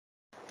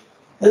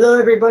Hello,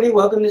 everybody.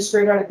 Welcome to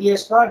Straight Outta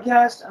BS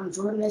podcast. I'm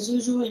Jordan, as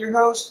usual, your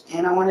host,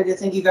 and I wanted to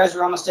thank you guys.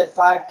 We're almost at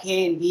 5K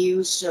in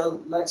views,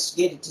 so let's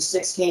get it to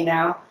 6K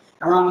now.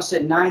 And we're almost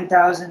at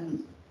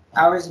 9,000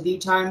 hours of view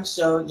time,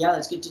 so yeah,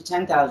 let's get to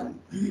 10,000.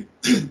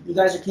 You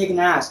guys are kicking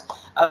ass.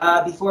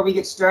 Before we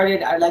get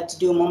started, I'd like to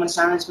do a moment of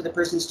silence for the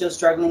person still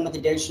struggling with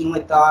addiction,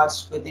 with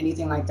thoughts, with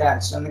anything like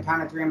that. So on the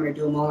count of 3, I'm going to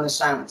do a moment of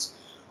silence.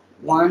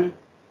 1,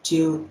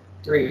 2,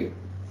 3.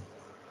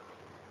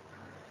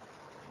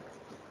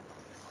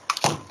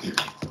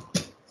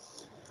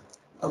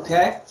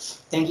 Okay,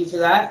 thank you for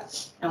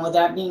that. And with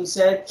that being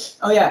said,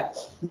 oh yeah,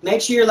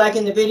 make sure you're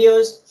liking the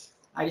videos.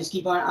 I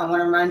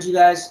want to remind you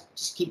guys,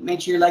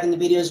 make sure you're liking the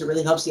videos. It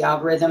really helps the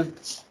algorithm.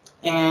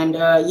 And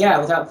yeah,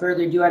 without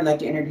further ado, I'd like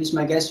to introduce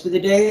my guest for the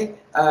day.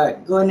 Go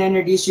ahead and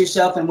introduce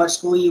yourself and what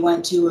school you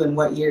went to and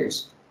what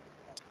years.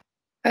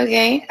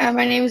 Okay,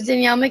 my name is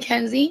Danielle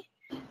McKenzie.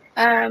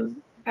 I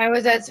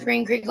was at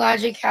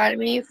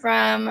springcreeklodgeacademy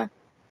from,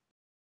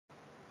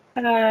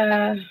 I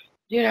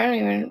don't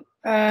even,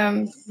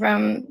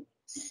 from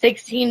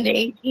 16 to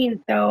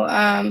 18,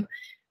 so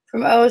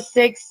from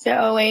 06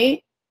 to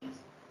 08.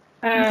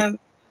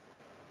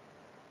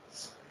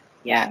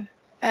 Yeah.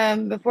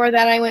 Before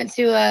that, I went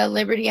to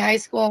Liberty High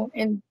School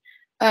in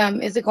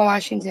Ithaca,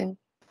 Washington.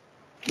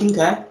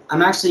 Okay,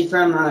 I'm actually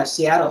from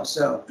Seattle,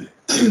 so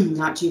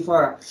not too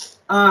far.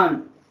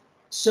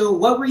 So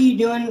what were you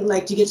doing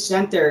like to get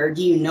sent there? Or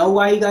do you know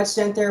why you got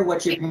sent there?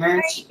 What's your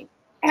parents?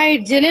 I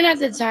didn't at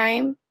the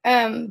time,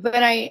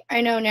 but I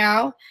know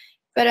now.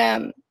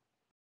 But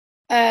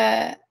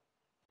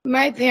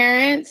my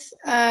parents,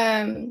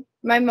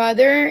 my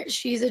mother,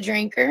 she's a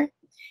drinker,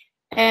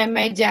 and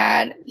my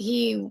dad,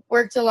 he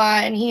worked a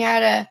lot, and he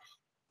had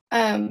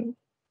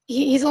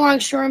he's a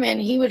longshoreman.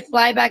 He would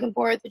fly back and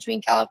forth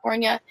between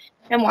California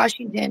and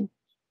Washington,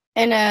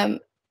 and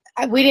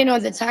we didn't know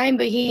at the time,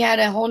 but he had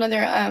a whole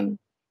nother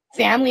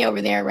family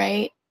over there,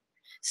 right?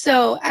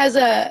 So as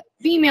a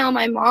female,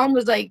 my mom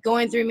was like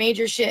going through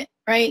major shit,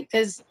 right?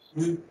 Because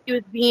she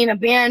was being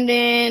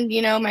abandoned,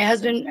 my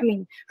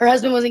husband, her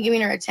husband wasn't giving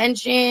her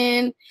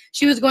attention.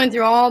 She was going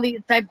through all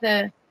these types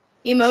of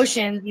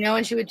emotions,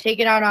 and she would take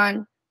it out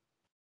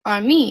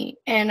on me.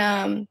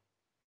 And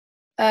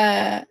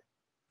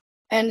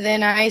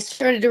then I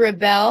started to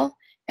rebel,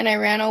 and I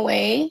ran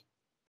away.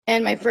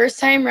 And my first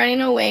time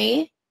running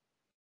away,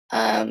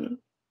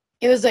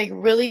 it was like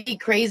really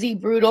crazy,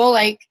 brutal.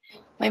 Like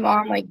my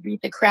mom like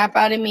beat the crap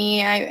out of me.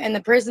 And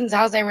the person's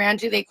house I ran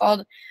to, they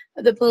called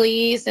the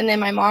police, and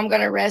then my mom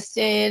got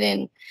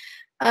arrested.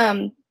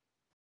 And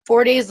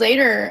 4 days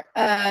later,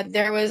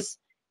 there was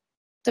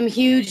some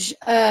huge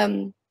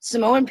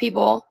Samoan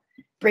people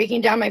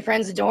breaking down my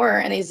friend's door,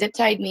 and they zip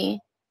tied me.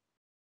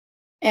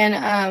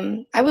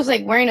 And I was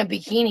like wearing a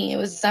bikini. It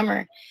was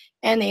summer,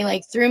 and they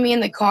like threw me in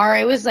the car.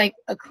 It was like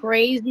a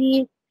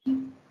crazy,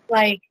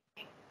 like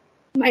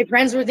my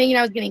friends were thinking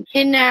I was getting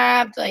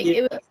kidnapped. Like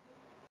it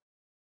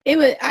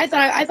was. I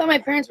thought my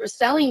parents were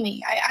selling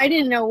me. I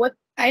didn't know what.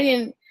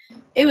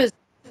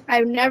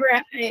 I've never.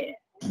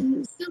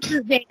 Still to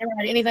this day, never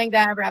had anything like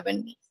that ever happen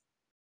to me.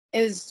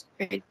 It was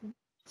crazy.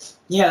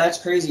 Yeah,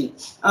 that's crazy.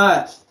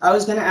 I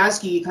was gonna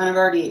ask you. You kind of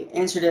already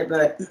answered it,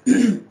 but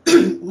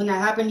when that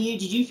happened to you,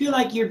 did you feel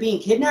like you're being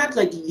kidnapped?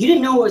 Like you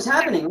didn't know what was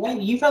happening, right?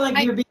 You felt like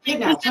you were being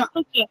kidnapped. Huh?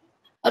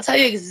 I'll tell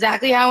you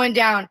exactly how it went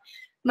down.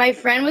 My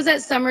friend was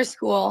at summer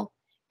school,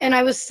 and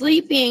I was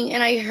sleeping,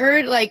 and I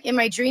heard like in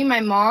my dream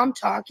my mom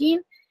talking,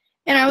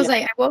 and I was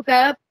like, I woke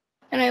up,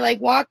 and I like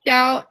walked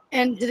out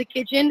and to the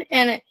kitchen,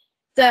 and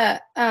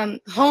the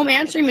home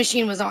answering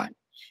machine was on,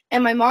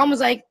 and my mom was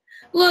like,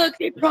 look,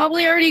 they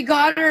probably already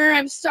got her.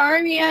 I'm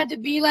sorry it had to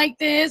be like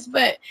this,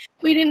 but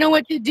we didn't know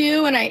what to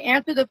do. And I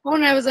answered the phone,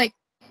 and I was like,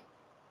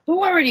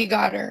 who already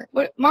got her?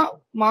 What,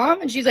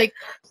 mom? And she's like,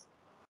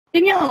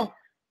 Danielle,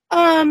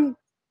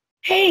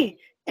 hey.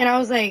 And I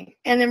was like,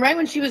 and then right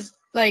when she was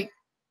like,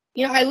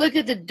 I looked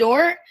at the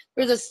door.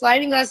 There was a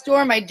sliding glass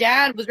door. My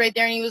dad was right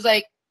there, and he was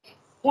like,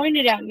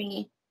 pointed at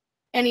me,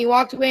 and he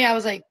walked away. I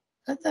was like,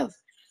 what the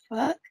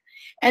fuck?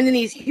 And then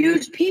these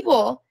huge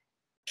people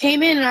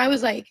came in, and I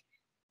was like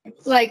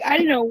I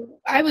didn't know.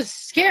 I was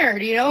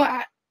scared,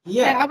 I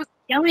was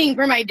yelling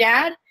for my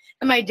dad,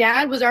 and my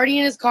dad was already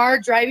in his car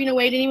driving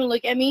away, didn't even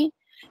look at me.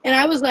 And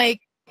I was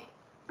like,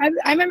 I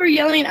remember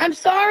yelling, I'm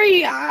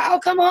sorry, I'll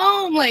come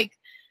home. Like,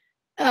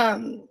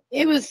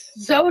 it was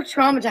so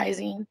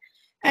traumatizing.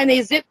 And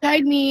they zip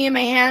tied me in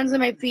my hands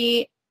and my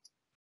feet.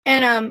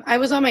 And I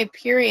was on my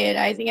period.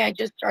 I think I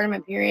just started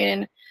my period,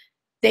 and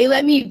they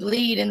let me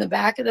bleed in the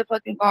back of the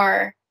fucking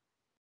car.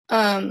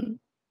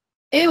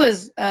 It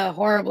was a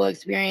horrible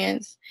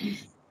experience.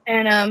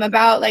 And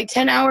about like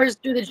 10 hours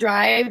through the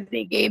drive,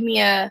 they gave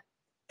me a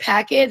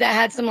packet that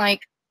had some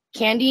like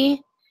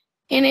candy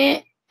in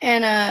it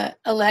and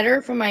a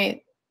letter from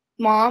my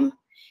mom.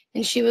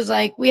 And she was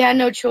like, we had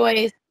no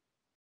choice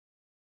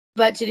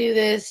but to do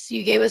this.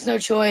 You gave us no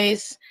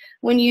choice.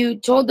 When you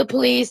told the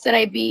police that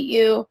I beat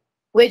you,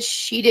 which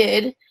she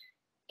did,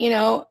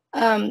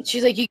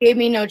 she's like, you gave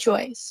me no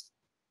choice.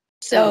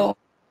 So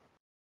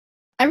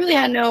I really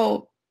had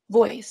no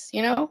voice,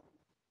 you know?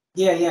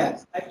 Yeah,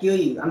 I feel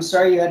you. I'm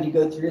sorry you had to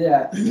go through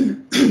that.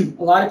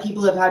 A lot of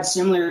people have had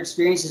similar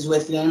experiences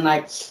with feeling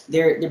like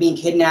they're being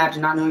kidnapped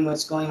and not knowing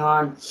what's going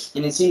on.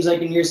 And it seems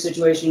like in your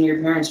situation, your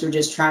parents were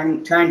just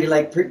trying to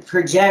like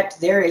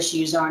project their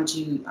issues onto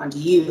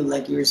you,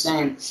 like you were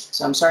saying.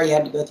 So I'm sorry you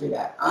had to go through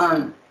that.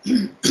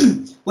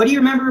 What do you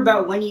remember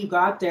about when you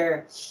got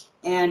there,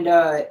 and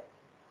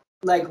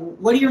like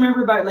what do you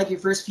remember about like your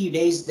first few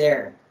days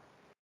there?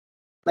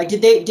 Like,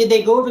 did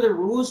they go over the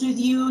rules with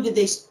you? Did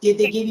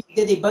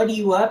they buddy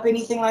you up,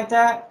 anything like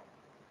that?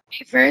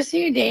 My first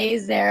few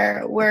days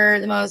there were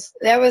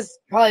that was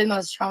probably the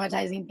most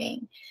traumatizing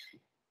thing.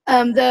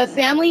 The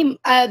family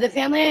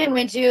I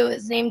went to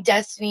is named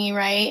Destiny,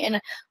 right? And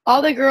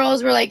all the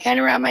girls were like kind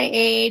of around my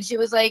age. It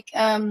was like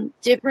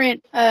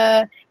different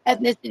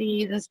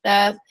ethnicities and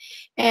stuff.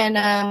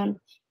 And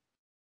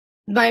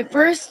my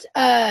first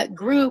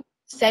group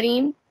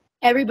setting,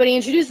 everybody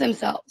introduced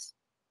themselves.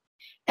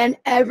 And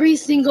every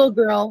single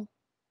girl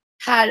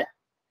had,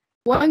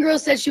 one girl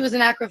said she was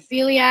an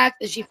acrophiliac,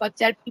 that she fucked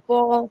dead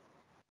people.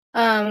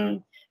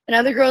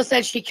 Another girl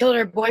said she killed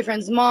her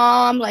boyfriend's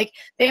mom. Like,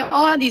 they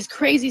all had these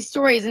crazy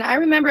stories. And I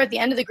remember at the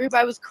end of the group,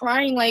 I was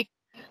crying, like,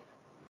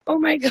 oh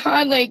my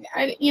God, like,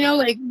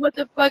 like, what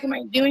the fuck am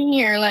I doing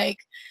here? Like,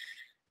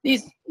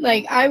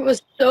 I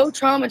was so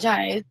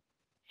traumatized.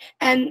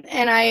 And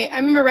I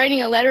remember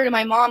writing a letter to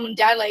my mom and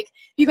dad, like,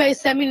 you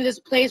guys sent me to this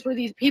place where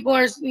these people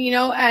are,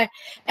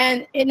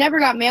 and it never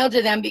got mailed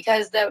to them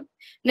because the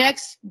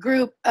next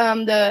group,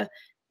 the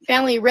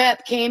family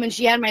rep came and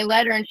she had my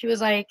letter and she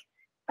was like,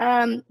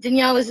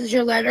 Danielle, this is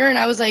your letter. And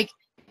I was like,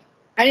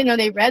 I didn't know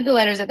they read the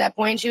letters at that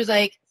point. She was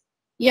like,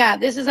 yeah,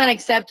 this is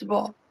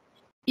unacceptable.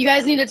 You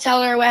guys need to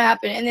tell her what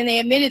happened. And then they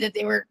admitted that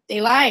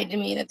they lied to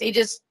me, that they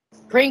just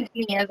pranked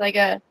me as like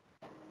a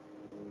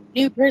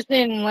new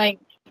person, like,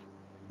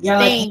 Yeah,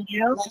 thing,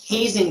 like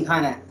hazing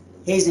kind of.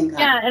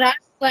 Yeah, and I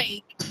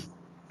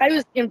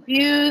was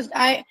confused.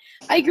 I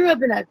grew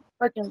up in a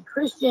fucking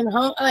Christian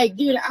home. Like,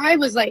 dude, I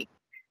was like,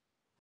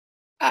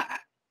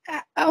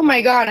 oh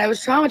my God, I was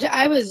traumatized.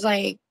 I was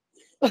like,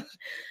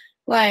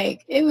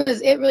 like, it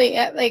really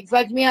like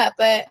fucked me up.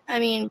 But I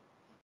mean,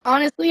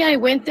 honestly, I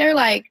went there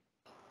like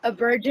a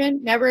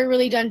virgin, never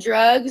really done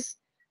drugs.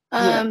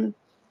 Yeah.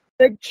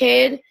 Good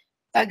kid,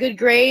 got good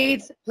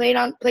grades,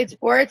 played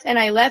sports, and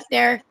I left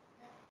there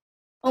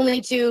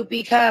only to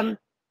become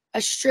a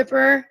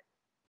stripper,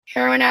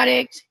 heroin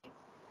addict,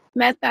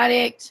 meth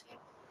addict,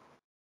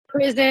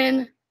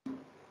 prison.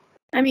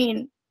 I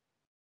mean,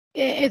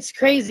 it's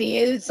crazy.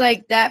 It's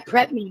like that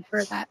prepped me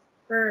for that,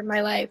 for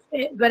my life.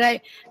 But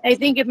I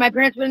think if my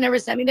parents would have never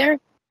sent me there,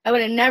 I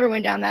would have never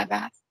went down that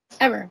path,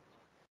 ever.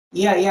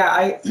 Yeah.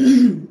 I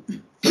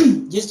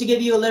just to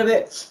give you a little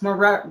bit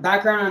more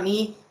background on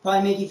me,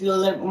 probably make you feel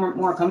a little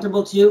more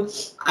comfortable too.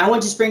 I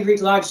went to Spring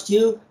Creek Lodge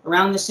too,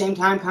 around the same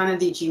time kind of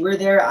that you were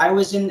there. I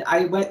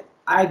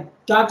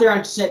got there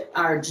on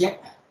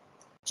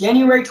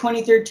January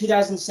 23rd,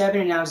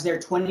 2007, and I was there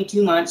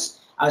 22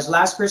 months. I was the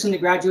last person to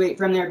graduate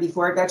from there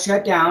before it got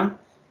shut down.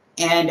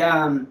 And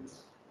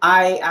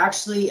I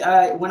actually,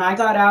 when I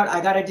got out, I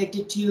got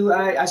addicted to,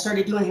 I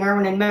started doing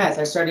heroin and meth.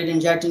 I started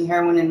injecting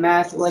heroin and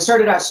meth. Well, I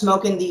started out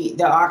smoking the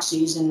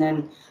oxys, and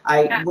then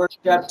I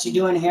worked up to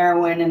doing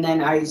heroin, and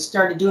then I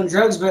started doing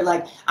drugs. But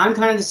like, I'm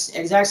kind of the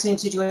exact same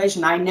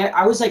situation.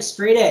 I was like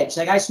straight edge.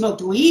 Like, I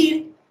smoked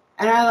weed,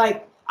 and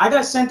I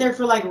got sent there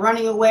for like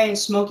running away and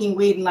smoking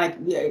weed, and like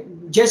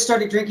just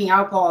started drinking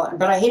alcohol,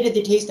 but I hated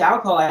the taste of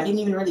alcohol. I didn't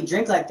even really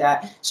drink like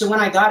that. So when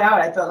I got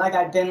out, I felt like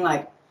I'd been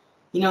like,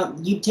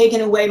 you've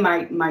taken away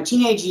my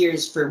teenage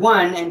years, for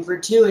one, and for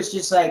two, it's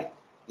just like,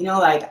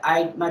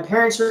 like my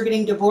parents were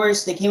getting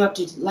divorced. They came up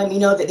to let me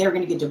know that they were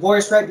going to get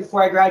divorced right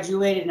before I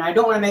graduated. And I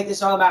don't want to make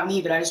this all about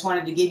me, but I just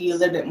wanted to give you a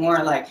little bit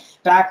more like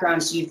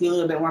background so you feel a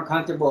little bit more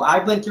comfortable. I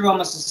went through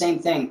almost the same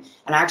thing,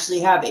 and I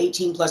actually have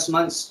 18 plus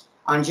months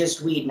on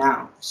just weed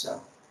now.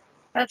 So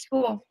That's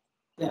cool.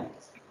 yeah.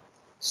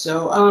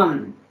 So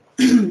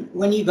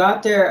when you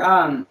got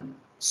there,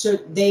 so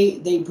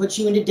they put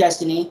you into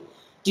Destiny.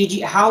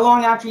 How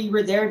long after you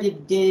were there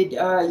did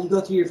you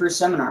go through your first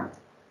seminar?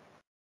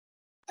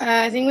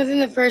 I think within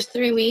the first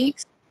 3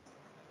 weeks.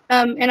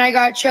 And I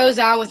got chose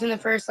out within the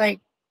first like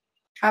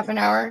half an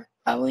hour,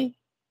 probably.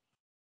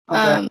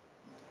 Okay.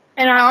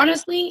 And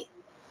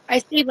I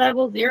stayed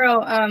level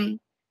 0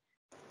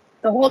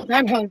 the whole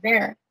time I was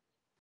there.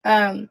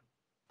 I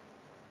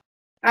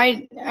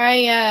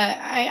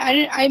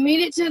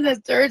made it to the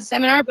third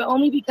seminar, but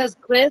only because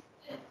Cliff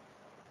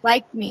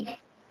liked me.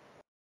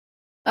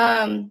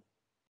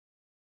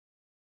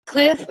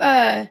 Cliff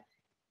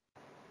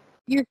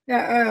used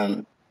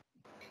to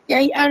yeah,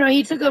 I don't know,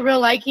 he took a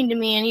real liking to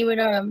me, and he would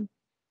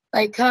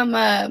like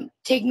come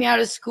take me out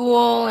of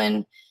school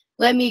and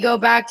let me go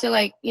back to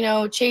like,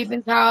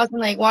 Chafin's house and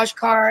like wash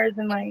cars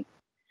and like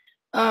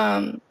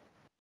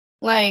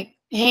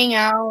hang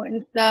out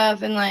and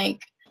stuff, and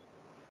like,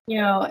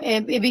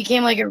 it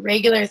became like a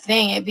regular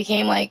thing. It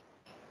became like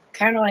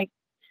kind of like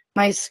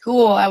my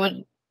school. I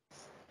would,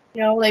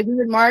 like we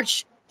would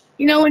march,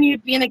 when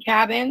you'd be in the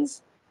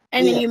cabins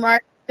and then you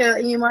mark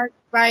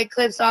by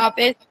Cliff's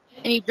office,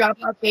 and you drop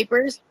off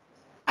papers,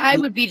 I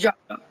would be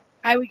dropped off.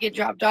 I would get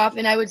dropped off,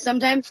 and I would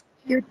sometimes,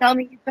 you would tell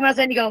me, you come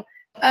outside and you go,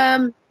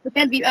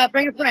 Mackenzie,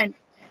 bring a friend.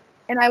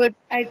 And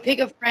I'd pick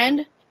a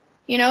friend,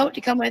 you know,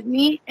 to come with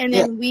me, and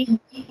then we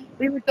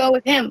would go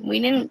with him. We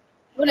didn't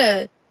go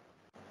to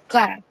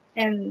class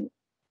and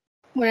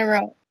whatever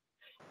else.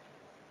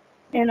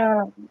 And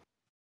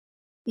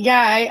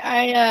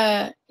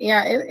it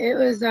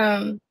was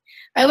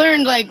I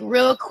learned like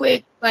real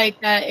quick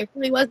like that it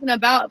really wasn't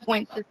about a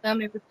point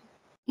system. It was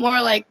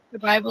more like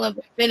survival of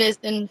the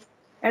fittest, and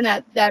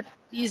that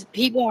these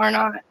people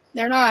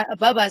they're not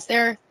above us,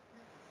 they're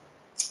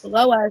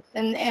below us,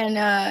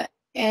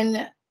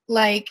 and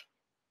like,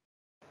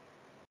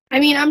 I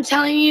mean, I'm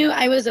telling you,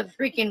 I was a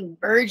freaking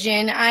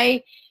virgin.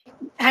 I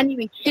hadn't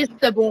even kissed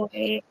the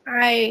boy.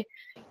 I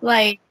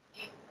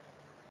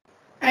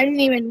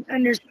didn't even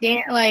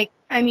understand, like,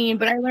 I mean,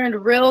 but I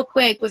learned real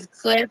quick with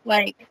Cliff,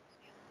 like,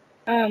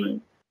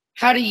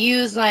 how to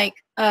use, like,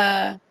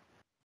 my,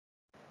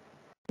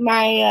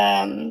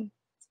 I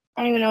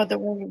don't even know what the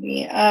word would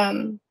be.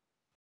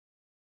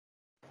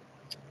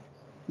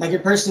 Like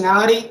your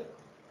personality?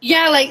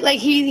 Yeah, like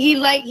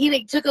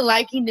he took a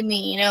liking to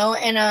me, you know,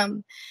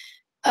 and,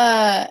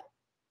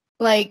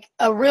 like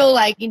a real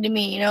liking to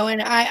me, you know,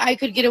 and I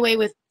could get away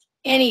with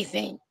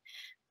anything.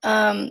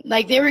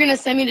 Like they were gonna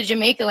send me to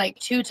Jamaica like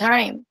 2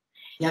 times.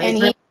 Yeah,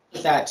 and they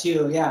with that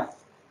too, yeah.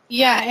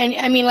 Yeah, and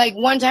I mean, like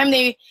one time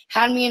they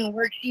had me in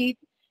worksheets,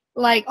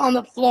 like on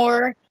the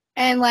floor,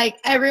 and like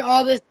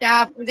all the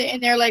staff were there,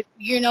 and they're like,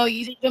 you know,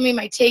 you show me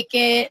my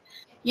ticket,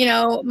 you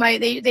know,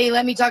 they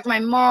let me talk to my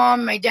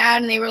mom, my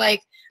dad, and they were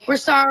like, we're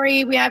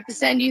sorry, we have to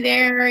send you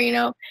there, you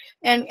know,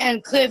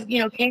 and Cliff, you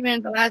know, came in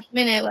at the last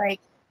minute, like,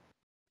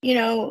 you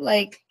know,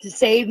 like to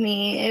save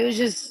me. It was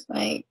just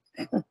like.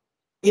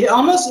 It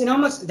almost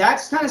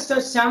that kind of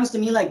stuff sounds to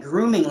me like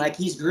grooming, like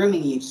he's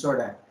grooming you,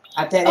 sort of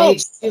at that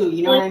age too.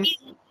 You know what I mean?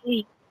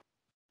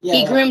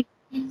 He groomed,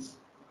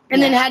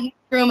 and then had me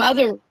groom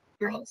other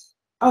girls.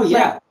 Oh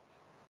yeah. Like,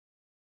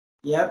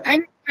 yep.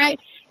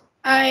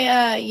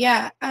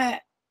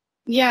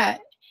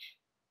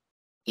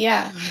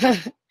 Yeah.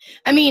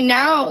 I mean,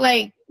 now,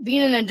 like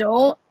being an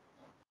adult,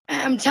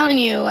 I'm telling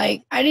you,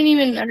 like I didn't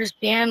even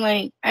understand.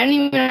 Like I didn't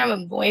even have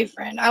a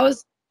boyfriend. I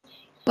was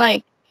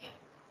like.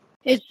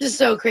 It's just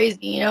so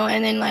crazy, you know,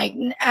 and then like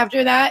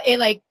after that, it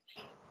like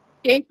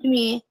shaped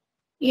me,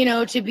 you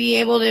know, to be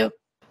able to,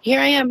 here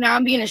I am now,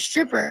 I'm being a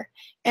stripper,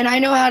 and I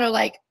know how to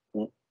like,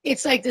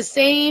 it's like the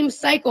same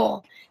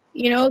cycle,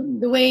 you know,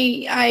 the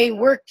way I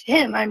worked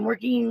him, I'm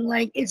working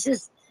like, it's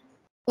just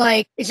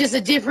a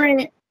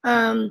different,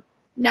 now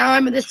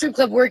I'm at the strip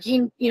club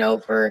working, you know,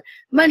 for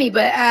money,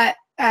 but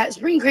at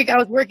Spring Creek, I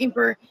was working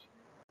for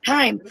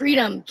time,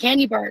 freedom,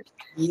 candy bars,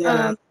 you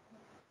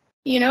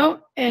know,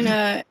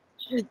 and,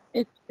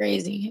 it's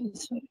crazy.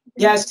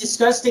 Yeah, it's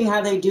disgusting how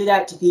they do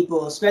that to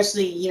people,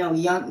 especially, you know,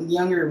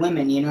 younger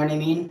women, you know what I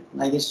mean?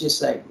 Like, it's just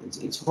like,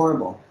 it's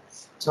horrible.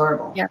 It's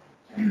horrible. Yeah.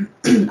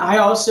 I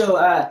also,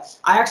 I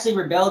actually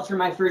rebelled for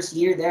my first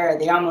year there.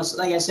 They almost,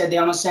 like I said, they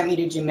almost sent me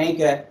to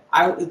Jamaica.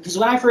 Because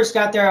when I first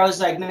got there, I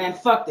was like, man,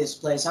 fuck this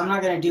place. I'm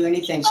not going to do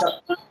anything. So,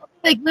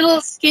 like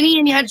little skinny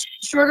and you had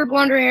shorter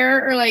blonde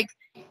hair, or like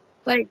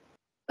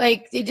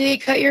did they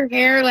cut your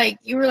hair? Like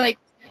you were like,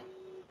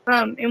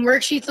 in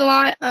worksheets a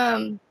lot.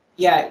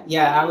 Yeah,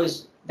 that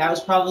was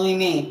probably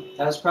me.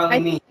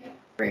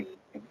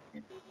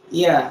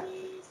 Yeah,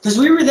 because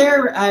we were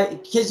there.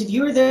 Because if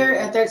you were there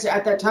at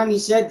that time, you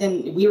said,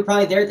 then we were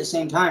probably there at the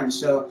same time.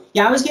 So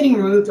yeah, I was getting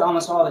removed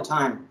almost all the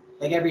time,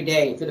 like every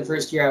day for the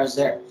first year I was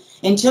there.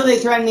 Until they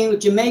threatened me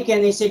with Jamaica,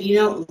 and they said, you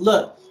know,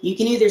 look, you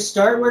can either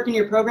start working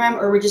your program,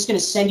 or we're just going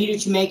to send you to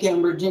Jamaica,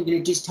 and we're going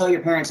to just tell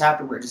your parents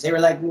afterwards. They were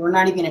like, we're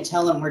not even going to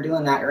tell them we're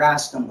doing that or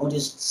ask them. We'll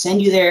just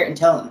send you there and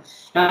tell them.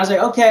 And I was like,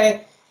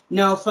 okay,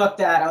 no, fuck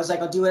that. I was like,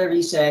 I'll do whatever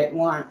you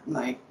want,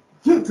 like,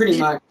 pretty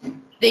much.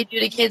 They do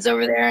to kids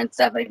over there and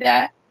stuff like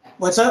that.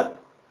 What's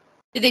up?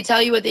 Did they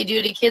tell you what they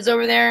do to kids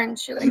over there and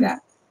shit like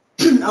that?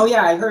 Oh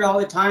yeah, I heard all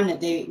the time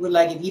that they would,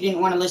 like, if you didn't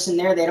want to listen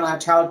there, they don't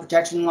have child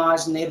protection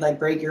laws, and they'd like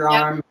break your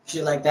arm,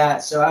 shit like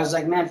that. So I was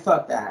like, man,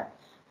 fuck that.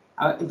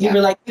 People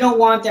were like, you don't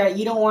want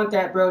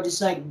that, bro.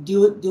 Just like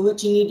do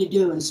what you need to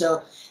do. And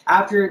so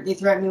after they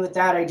threatened me with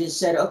that, I just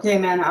said, okay,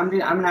 man, I'm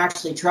gonna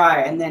actually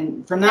try. And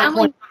then from that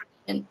point,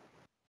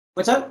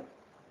 what's up?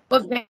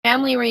 What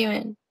family were you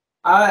in?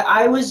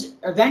 I was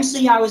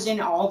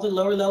in all the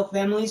low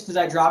families, because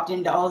I dropped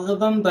into all of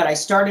them, but I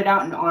started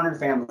out in honor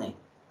family.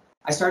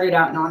 So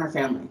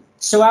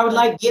I would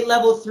like get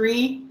level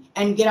 3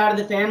 and get out of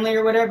the family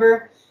or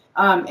whatever,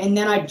 and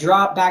then I'd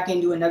drop back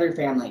into another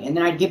family, and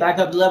then I'd get back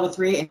up to level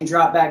 3 and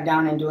drop back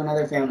down into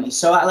another family.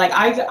 So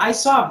I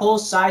saw both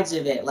sides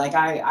of it. Like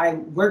I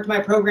worked my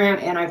program,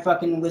 and I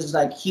fucking was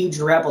like huge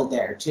rebel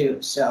there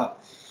too. So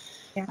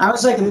I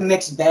was like a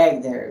mixed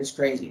bag there. It was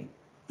crazy.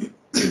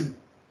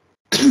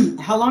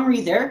 How long were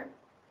you there?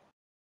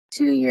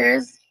 2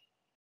 years.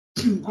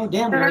 Oh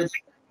damn. My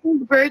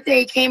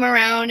birthday came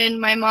around, and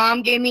my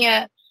mom gave me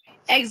a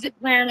exit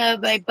plan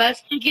of a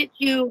bus ticket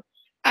to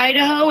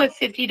Idaho with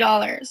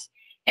 $50.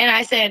 And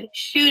I said,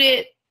 shoot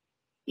it.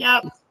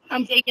 Yep,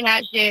 I'm taking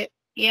that shit.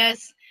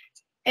 Yes.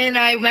 And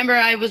I remember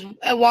I was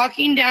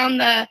walking down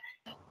the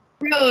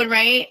road,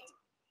 right?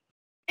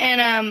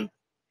 And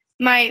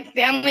my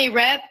family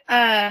rep,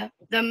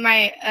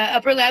 my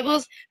upper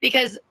levels,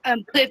 because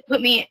Cliff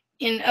put me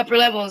in upper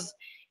levels.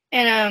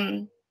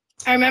 And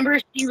I remember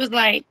she was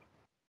like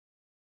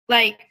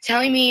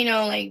telling me,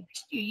 like,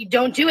 you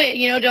don't do it,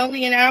 don't.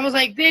 And I was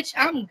like, bitch,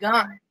 I'm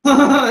gone.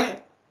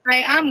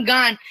 Right, I'm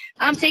gone.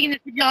 I'm taking the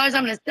 $50.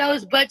 I'm gonna sell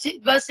this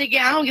bus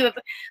ticket. I don't give a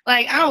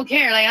like. I don't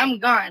care. Like, I'm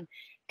gone.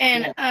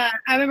 And I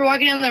remember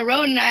walking down the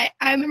road, and I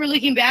remember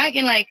looking back,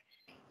 and like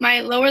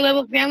my lower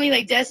level family,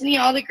 like Destiny,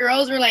 all the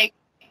girls were like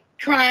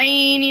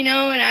crying,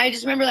 and I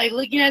just remember like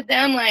looking at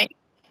them, like,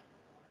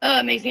 oh,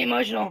 it makes me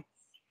emotional.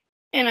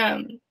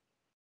 And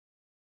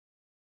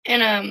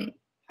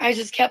I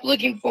just kept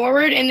looking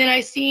forward, and then I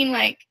seen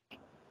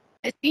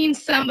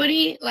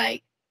somebody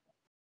like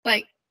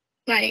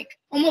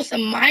almost a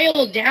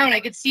mile down. I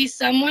could see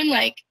someone,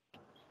 like,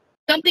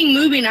 something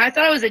moving. I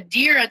thought it was a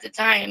deer at the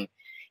time.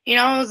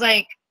 I was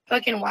like,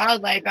 fucking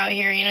wildlife out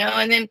here,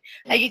 And then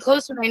I get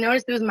closer and I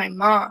noticed it was my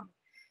mom.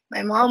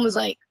 My mom was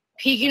like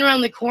peeking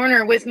around the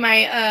corner with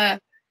my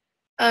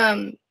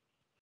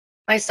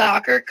my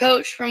soccer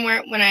coach from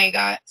when I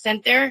got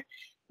sent there,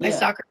 my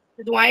soccer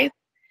coach's wife.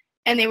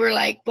 And they were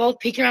like both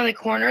peeking around the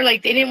corner,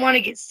 like they didn't want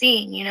to get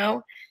seen,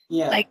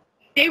 Like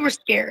they were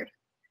scared.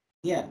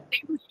 Yeah.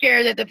 They were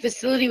scared that the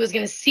facility was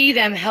going to see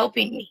them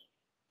helping me.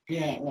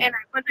 Yeah. And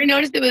when I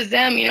noticed it was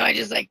them, I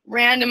just like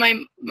ran to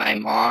my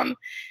mom,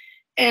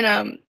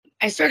 and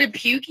I started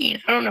puking.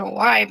 I don't know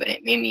why, but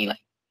it made me like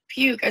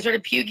puke. I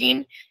started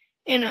puking,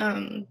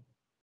 and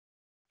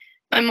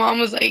my mom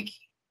was like,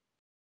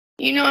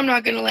 I'm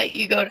not going to let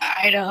you go to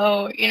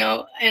Idaho,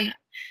 and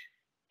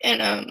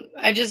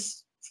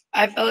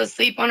I fell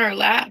asleep on her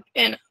lap,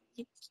 and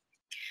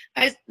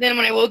then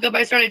when I woke up,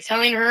 I started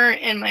telling her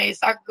and my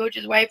soccer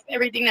coach's wife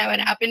everything that had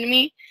happened to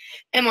me.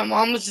 And my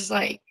mom was just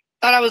like,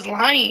 thought I was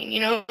lying,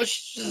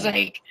 She was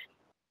like,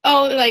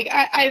 oh, like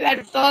I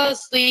fell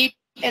asleep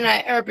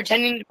or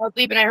pretending to fall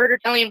asleep. And I heard her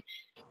telling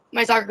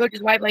my soccer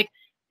coach's wife, like,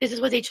 this is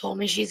what they told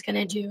me she's going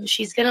to do.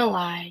 She's going to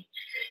lie,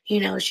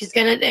 she's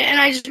going to. And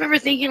I just remember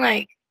thinking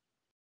like,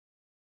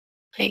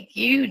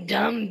 you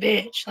dumb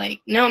bitch.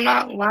 Like, no, I'm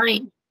not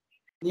lying.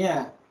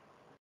 Yeah.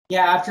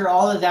 Yeah. After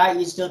all of that,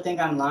 you still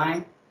think I'm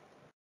lying?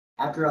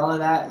 After all of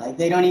that, like,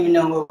 they don't even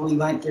know what we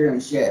went through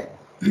and shit.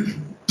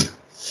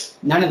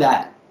 None of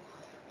that.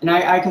 And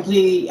I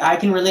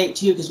can relate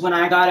too, because when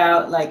I got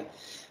out, like,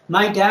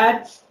 my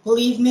dad,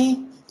 believe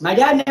me, my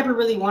dad never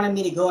really wanted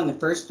me to go in the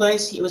first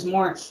place. It was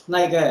more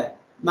like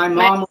my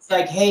mom was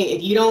like, hey,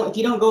 if you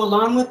don't go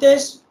along with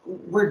this,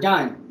 we're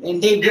done.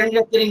 And they ended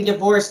up getting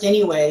divorced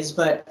anyways,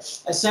 but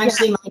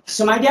essentially,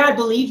 so my dad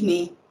believed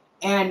me.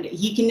 And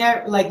he can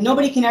never, like,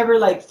 nobody can ever,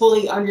 like,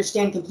 fully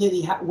understand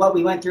completely what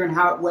we went through and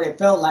what it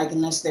felt like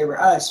unless they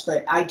were us.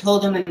 But I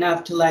told him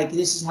enough to, like,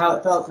 this is how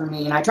it felt for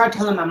me. And I tried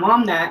telling my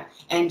mom that,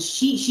 and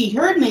she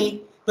heard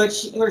me, but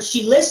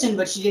she listened,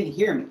 but she didn't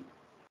hear me.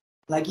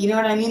 Like, you know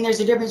what I mean? There's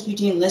a difference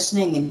between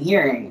listening and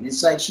hearing. And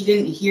it's like she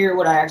didn't hear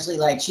what I actually,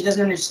 like, she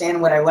doesn't understand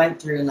what I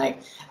went through. And,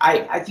 like,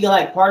 I feel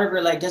like part of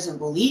her, like, doesn't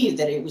believe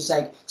that it was,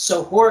 like,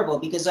 so horrible.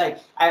 Because, like,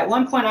 at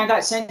one point I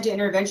got sent to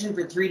intervention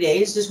for 3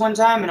 days this one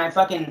time.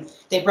 And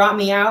they brought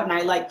me out and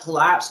I, like,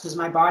 collapsed because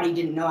my body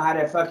didn't know how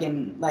to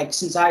fucking, like,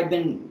 since I'd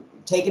been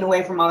taken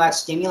away from all that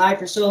stimuli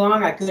for so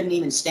long, I couldn't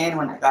even stand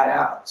when I got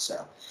out.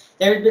 So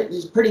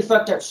there's pretty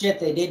fucked up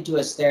shit they did to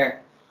us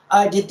there.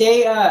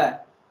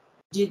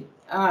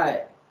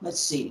 Let's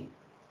see.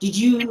 Did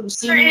you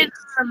see in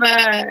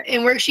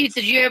worksheets?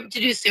 Did you have to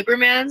do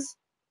Supermans?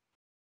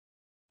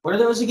 What are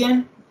those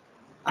again?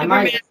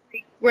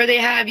 Where they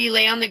have you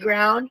lay on the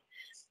ground,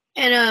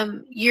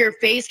 and your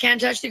face can't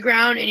touch the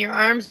ground, and your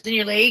arms and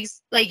your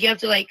legs, like, you have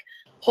to, like,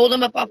 hold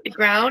them up off the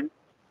ground,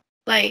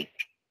 like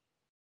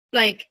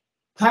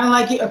kind of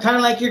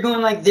like you're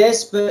going like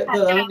this, but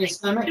on your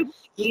stomach, and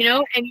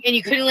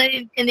you couldn't let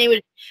it, and they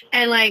would,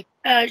 and like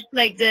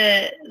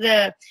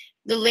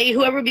the lady,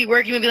 whoever would be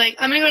working, would be like,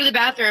 I'm gonna go to the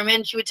bathroom,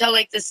 and she would tell,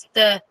 like,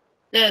 the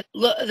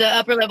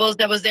upper levels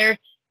that was there,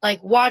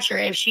 like, watch her.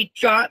 If she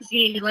drops, you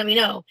need to let me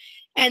know.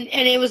 And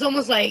it was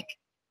almost like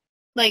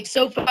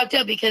so fucked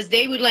up, because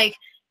they would, like,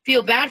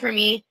 feel bad for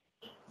me,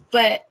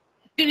 but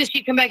as soon as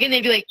she'd come back in,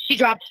 they'd be like, she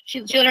dropped,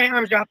 she let her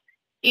arms drop,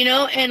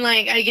 and,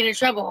 like, I'd get in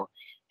trouble.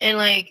 And,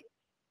 like,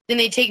 then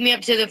they'd take me up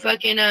to the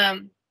fucking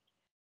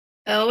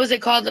what was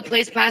it called, the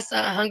place past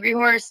Hungry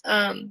Horse,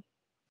 Teton,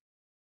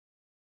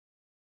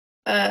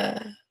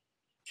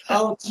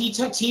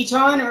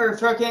 or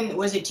fucking,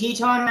 was it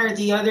Teton or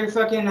the other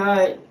fucking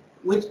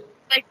which,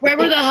 like,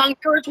 wherever the Hungry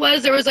Horse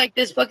was, there was, like,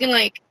 this fucking,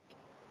 like,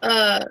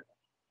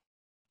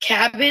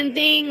 cabin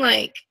thing,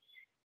 like,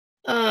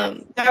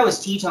 that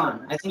was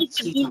Teton. I think it's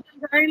Teton.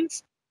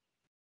 Sometimes.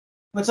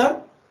 What's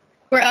up?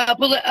 Where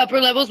upper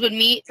levels would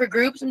meet for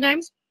groups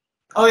sometimes.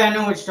 Oh yeah, I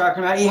know what you're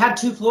talking about. You had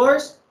 2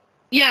 floors?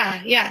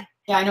 Yeah.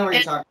 Yeah, I know what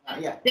you're talking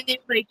about. Yeah. Then they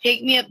would like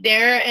take me up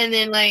there, and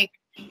then like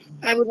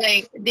I would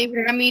like they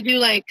would have me do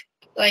like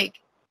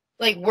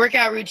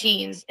workout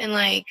routines, and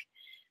like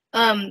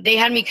they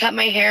had me cut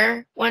my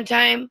hair one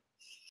time,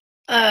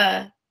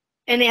 and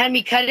they had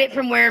me cut it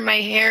from where my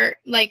hair,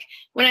 like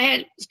when I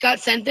had got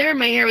sent there,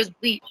 my hair was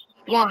bleached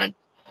blonde,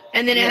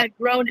 and then it had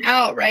grown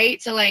out,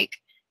 right? So like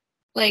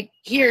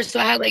here, so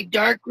I had like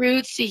dark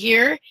roots to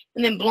here,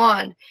 and then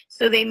blonde.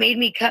 So they made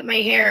me cut my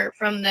hair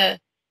from the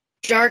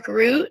dark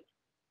root,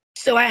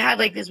 so I had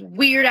like this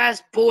weird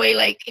ass boy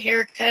like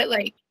haircut,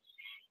 like,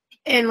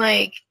 and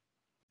like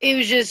it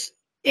was just,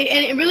 and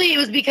it really, it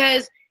was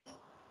because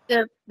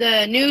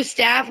the new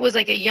staff was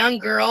like a young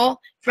girl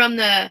from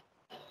the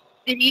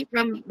city,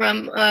 from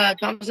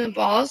Thompson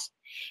Falls,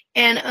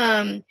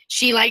 and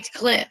she liked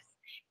Cliff,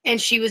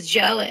 and she was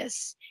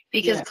jealous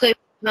because Cliff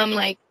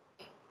like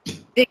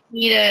picked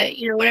me to,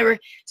 you know, whatever.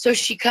 So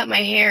she cut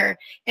my hair,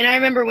 and I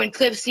remember when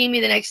Cliff seen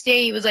me the next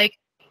day, he was like,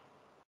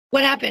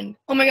 "What happened?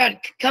 Oh my God,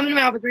 come to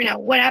my office right now.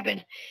 What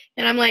happened?"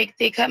 And I'm like,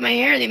 "They cut my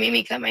hair. They made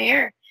me cut my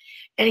hair."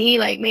 And he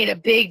like made a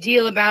big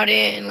deal about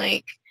it, and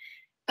like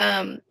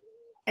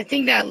I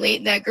think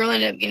that girl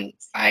ended up getting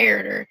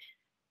fired, or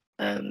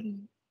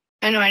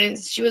I know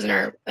she wasn't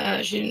our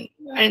I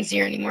didn't see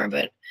her anymore,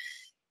 but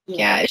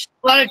yeah, it's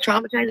a lot of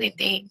traumatizing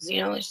things,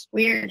 you know, it's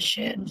weird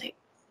shit. Like,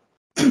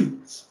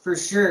 For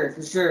sure.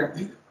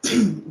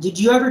 Did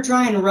you ever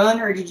try and run,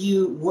 or did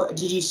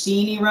you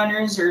see any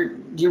runners, or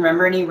do you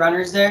remember any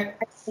runners there?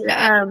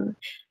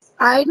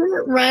 I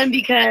didn't run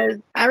because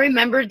I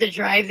remembered the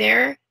drive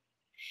there,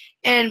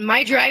 and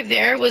my drive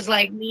there was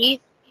like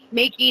me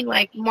making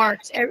like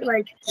marks,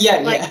 like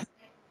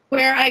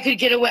where I could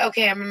get away.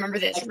 Okay, I remember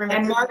this. Like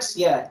sand marks,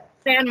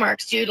 sand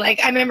marks, dude.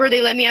 Like I remember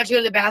they let me have to go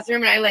to the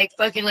bathroom, and I like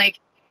fucking like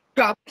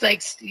dropped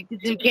like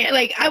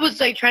like I was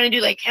like trying to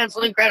do like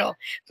Hansel and Gretel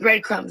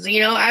breadcrumbs.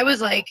 You know, I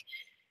was like,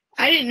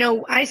 I didn't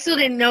know. I still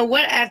didn't know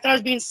what I thought I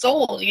was being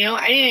sold. You know,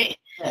 I didn't.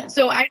 Yeah.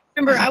 So I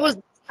remember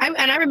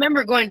I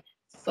remember going,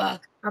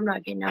 "Fuck, I'm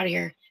not getting out of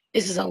here.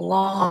 This is a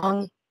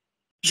long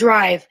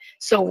drive.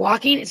 So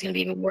walking is gonna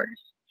be even worse."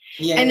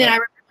 Yeah. And then I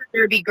remember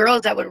there would be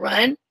girls that would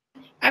run.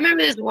 I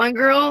remember this one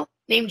girl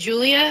named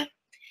Julia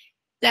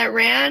that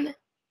ran,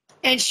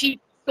 and she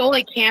stole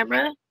a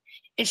camera,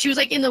 and she was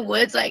like in the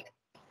woods, like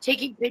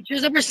taking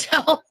pictures of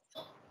herself.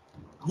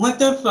 What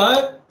the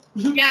fuck?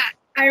 Yeah,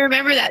 I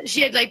remember that.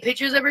 She had like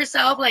pictures of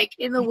herself, like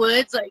in the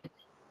woods, like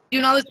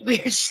doing all this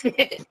weird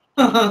shit.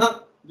 And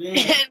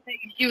like,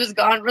 she was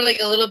gone for like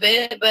a little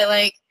bit, but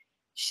like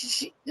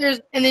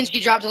and then she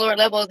dropped to lower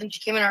levels, and she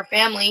came in our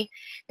family,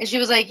 and she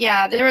was like,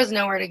 "Yeah, there was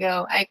nowhere to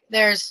go.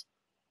 There's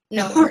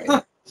nowhere to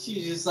go."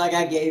 She's just like,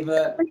 "I gave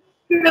up."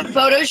 A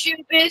photo shoot,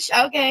 bitch.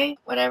 Okay,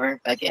 whatever.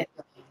 Fuck it.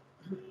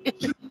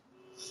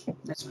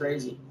 That's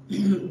crazy.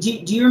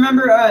 Do you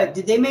remember?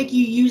 Did they make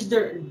you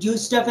do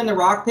stuff in the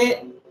rock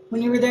pit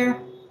when you were there?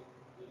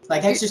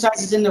 Like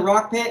exercises in the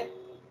rock pit?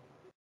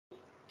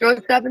 Throw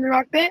stuff in the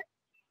rock pit?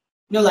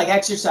 No, like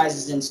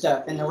exercises and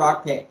stuff in the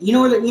rock pit. You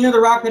know the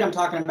rock pit I'm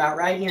talking about,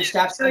 right? Near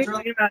Staff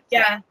Central?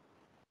 Yeah.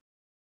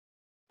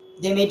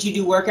 They made you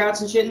do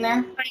workouts and shit in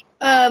there?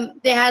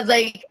 They had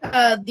like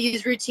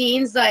these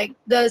routines, like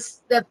the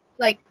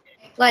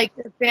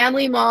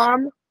family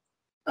mom,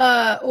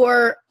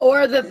 or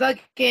the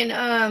fucking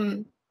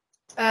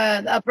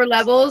the upper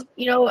levels,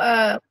 you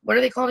know, what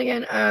are they called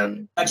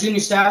again? Junior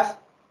staff.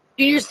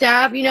 Junior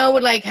staff, you know,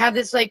 would like have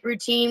this like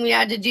routine we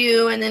had to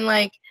do, and then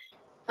like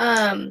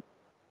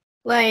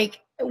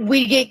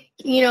we get,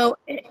 you know,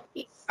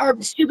 our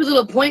stupid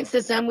little point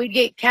system, we'd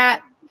get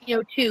cat, you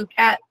know, 2,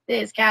 cat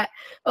this, cat,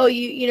 oh,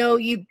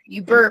 you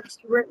burped,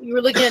 you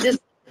were looking at this,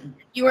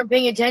 you weren't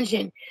paying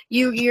attention,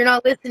 you're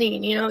not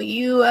listening, you know,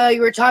 you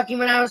were talking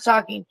when I was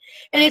talking.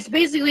 And it's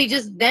basically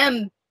just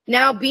them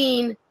now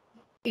being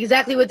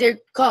exactly what they're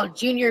called,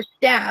 junior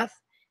staff,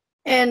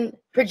 and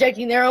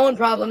projecting their own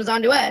problems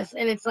onto us.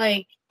 And it's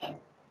like,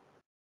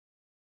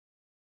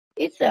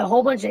 it's a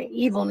whole bunch of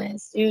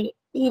evilness, dude.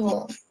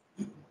 Evil.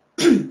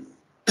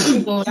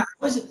 Yeah,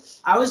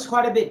 I was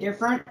quite a bit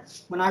different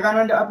when I got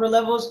into upper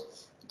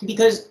levels,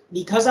 because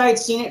I had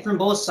seen it from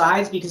both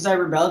sides, because I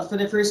rebelled for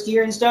the first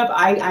year and stuff.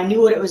 I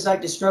knew what it was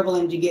like to struggle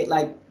and to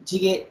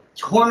get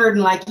cornered,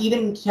 and like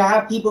even to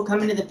have people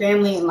come into the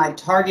family and like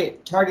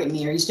target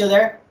me. Are you still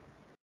there?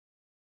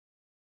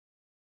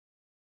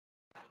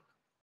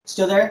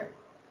 Still there?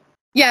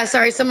 Yeah,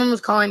 sorry, someone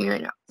was calling me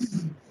right now.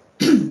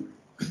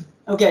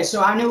 Okay,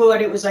 so I knew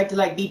what it was like to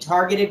like be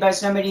targeted by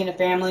somebody in a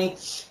family,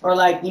 or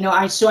like, you know,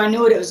 I knew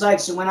what it was like.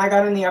 So when I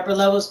got in the upper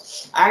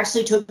levels, I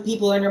actually took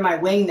people under my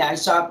wing that I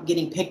saw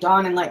getting picked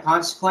on and like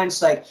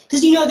consequence, like,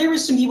 because you know there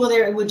was some people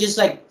there who would just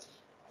like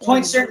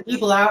point certain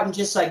people out and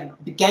just like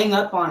gang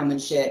up on them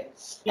and shit.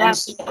 Yeah. And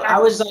so I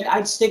was like,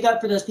 I'd stick up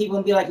for those people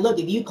and be like, look,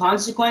 if you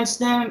consequence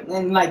them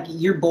and like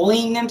you're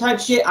bullying them type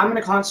shit, I'm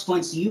gonna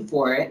consequence you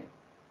for it,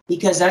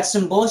 because that's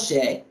some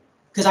bullshit.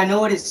 because I know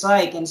what it's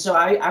like. And so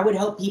I would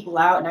help people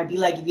out, and I'd be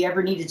like, if you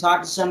ever need to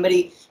talk to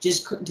somebody,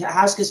 just to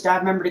ask a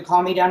staff member to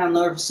call me down on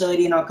lower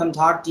facility and I'll come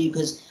talk to you,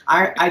 because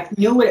I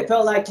knew what it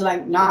felt like to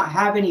like not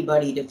have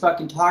anybody to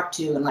fucking talk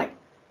to, and like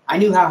I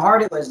knew how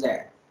hard it was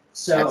there.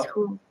 So That's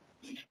cool.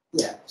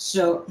 Yeah,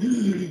 so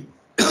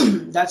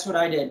that's what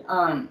I did.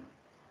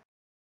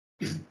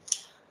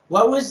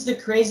 What was the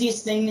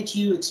craziest thing that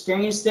you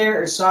experienced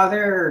there or saw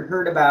there or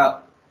heard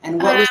about?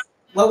 And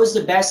what was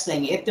the best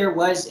thing, if there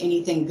was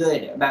anything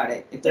good about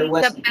it? If there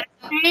was The best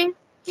thing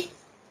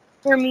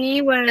for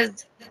me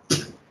was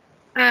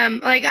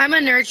like, I'm a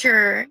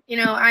nurturer, you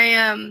know.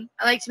 I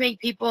like to make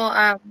people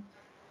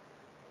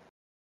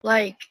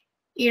like,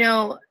 you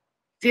know,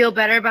 feel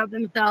better about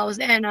themselves,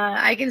 and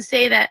I can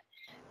say that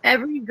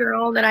every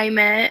girl that I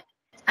met,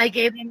 I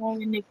gave them all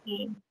a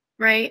nickname,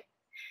 right?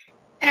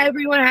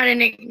 Everyone had a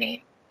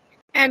nickname.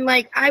 And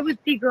like, I would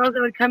see girls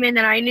that would come in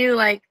that I knew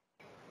like,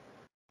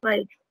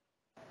 you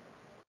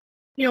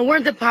know,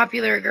 weren't the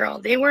popular girl.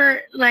 They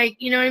weren't like,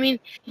 you know what I mean?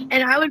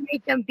 And I would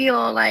make them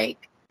feel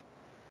like,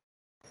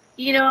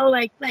 you know,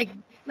 like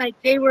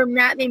they were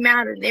they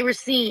mattered. They were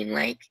seen,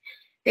 like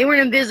they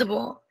weren't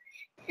invisible.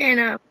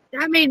 And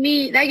that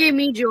gave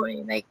me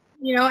joy. Like,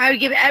 you know, I would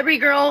give every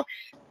girl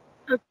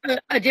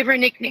a different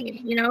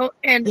nickname, you know,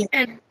 and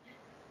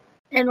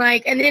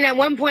like, and then at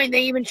one point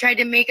they even tried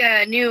to make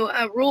a new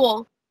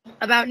rule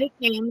about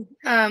nicknames,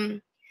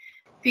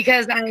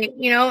 because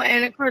you know,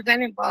 and of course I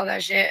didn't follow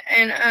that shit.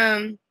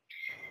 And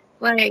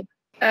like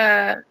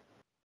that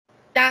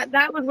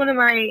was one of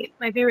my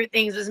favorite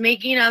things, was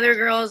making other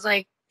girls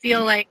like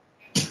feel like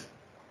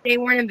they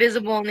weren't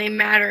invisible and they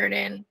mattered.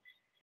 And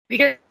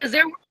because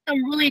there were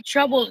some really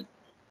troubled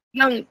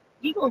young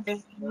people there,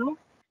 you know.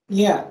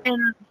 Yeah.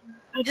 And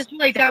I just feel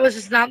like that was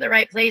just not the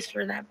right place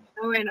for them,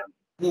 you know. And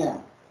Yeah.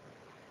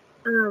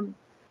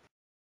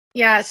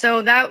 yeah,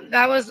 so that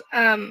was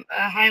a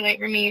highlight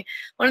for me.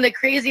 One of the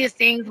craziest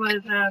things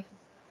was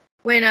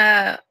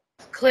when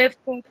Cliff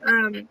took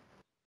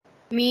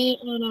me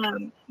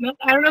and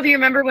I don't know if you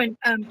remember when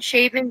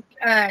Chapin's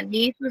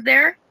niece was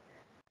there.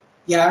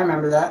 Yeah, I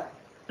remember that.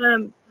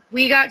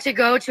 We got to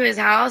go to his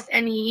house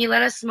and he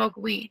let us smoke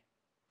weed.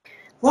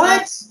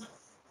 What?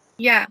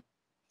 Yeah.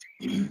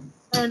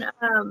 And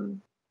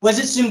was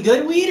it some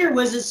good weed or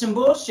was it some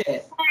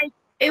bullshit?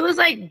 It was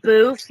like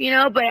boof, you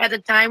know, but at the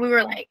time we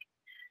were like,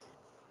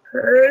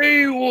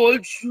 hey,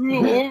 what's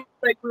your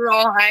like, we were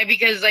all high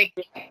because like,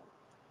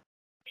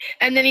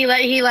 and then he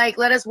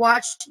let us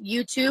watch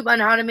YouTube on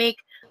how to make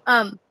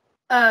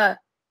a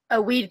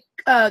weed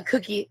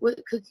cookie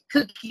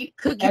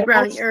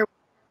brownie, or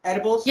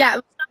edibles. Yeah, it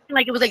was something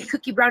like, it was like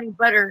cookie brownie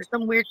butter or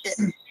some weird shit.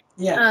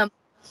 Yeah.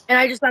 And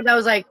I just thought that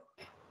was like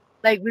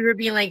we were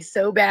being like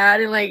so bad,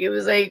 and like it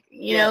was like,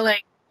 you know,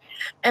 like,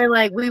 and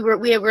like we were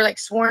like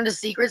sworn to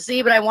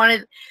secrecy, but I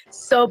wanted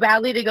so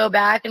badly to go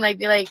back and like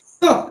be like,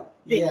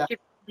 yeah,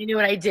 you knew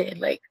what I did,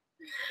 like,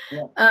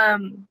 yeah.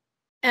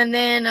 And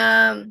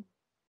then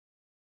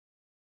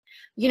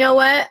you know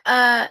what?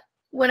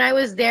 When I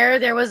was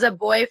there was a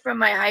boy from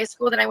my high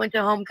school that I went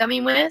to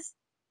homecoming with,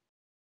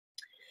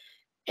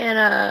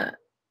 and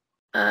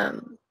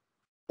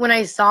when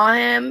I saw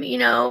him, you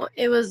know,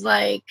 it was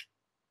like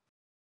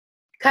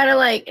kind of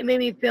like, it made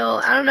me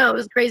feel, I don't know, it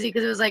was crazy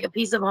because it was like a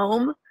piece of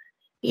home,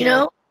 you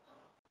know.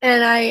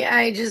 And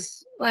I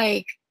just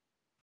like,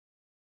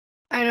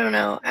 I don't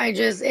know,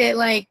 it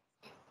like,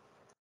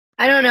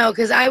 I don't know,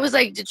 because I was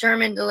like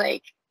determined to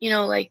like, you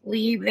know, like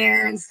leave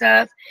there and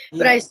stuff,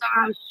 but I saw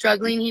how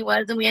struggling he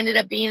was, and we ended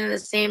up being in the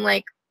same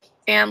like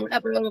family,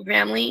 upper level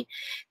family,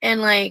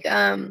 and like me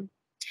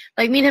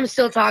and him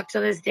still talk to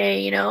this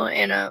day, you know.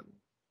 And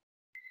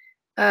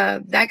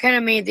that kind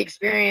of made the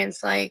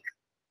experience, like,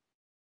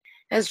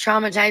 as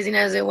traumatizing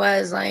as it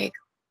was, like,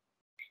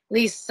 at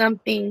least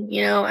something,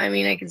 you know, I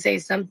mean, I could say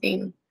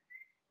something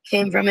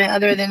came from it,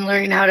 other than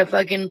learning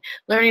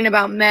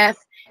about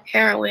meth,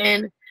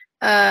 heroin,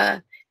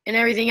 and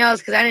everything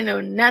else, because I didn't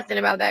know nothing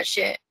about that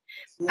shit.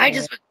 I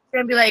just was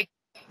gonna be like,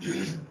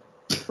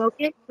 smoke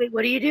it? Wait,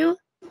 what do you do?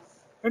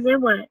 And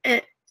then what?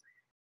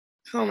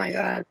 Oh my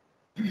God.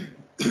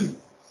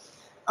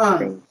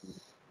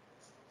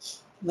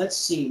 Let's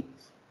see.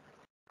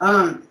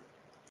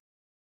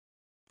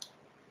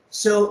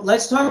 So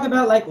let's talk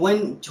about like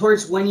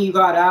towards when you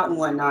got out and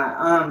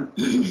whatnot.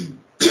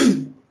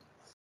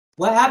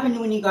 What happened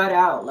when you got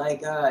out?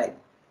 Like,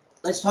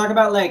 let's talk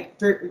about like,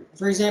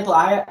 for example,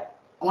 I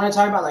want to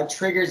talk about like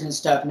triggers and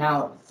stuff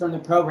now from the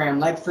program.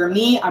 Like for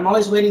me, I'm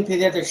always waiting for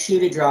the other shoe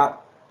to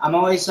drop. I'm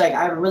always like,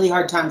 I have a really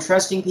hard time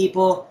trusting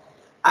people.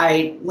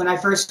 When I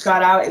first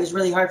got out, it was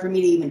really hard for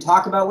me to even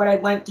talk about what I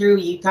went through.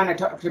 You kind of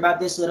talked about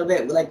this a little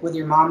bit, like with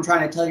your mom,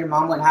 trying to tell your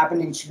mom what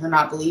happened and her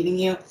not believing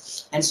you.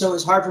 And so it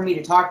was hard for me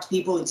to talk to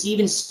people. It's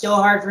even still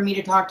hard for me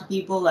to talk to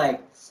people.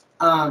 Like,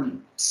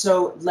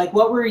 so like,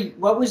 what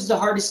was the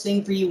hardest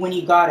thing for you when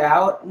you got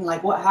out? And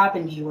like, what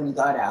happened to you when you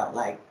got out?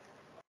 Like,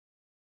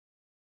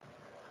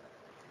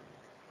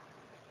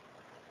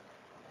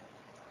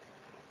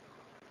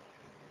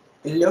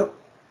 hello?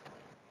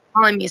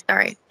 Calling me,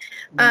 sorry.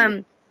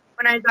 What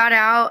when I got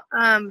out,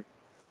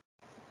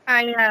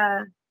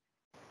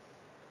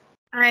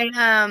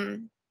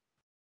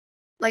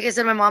 like I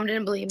said, my mom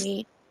didn't believe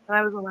me.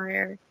 I was a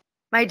liar.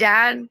 My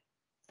dad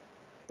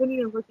couldn't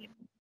even look at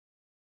me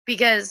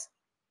because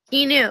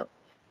he knew.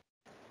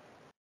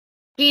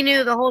 He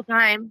knew the whole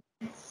time.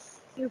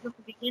 He knew from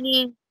the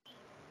beginning.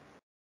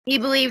 He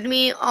believed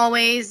me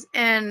always,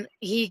 and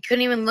he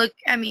couldn't even look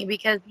at me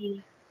because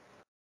he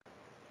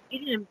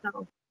hated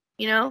himself,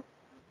 you know?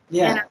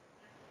 Yeah.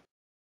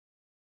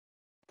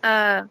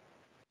 And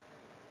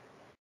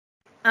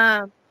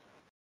I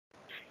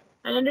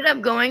ended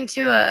up going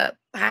to a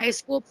high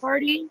school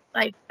party,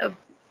 like of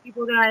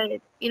people that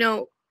I,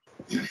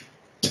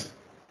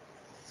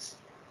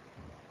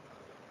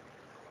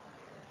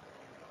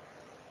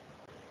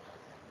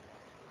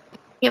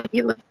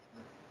 people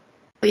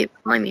keep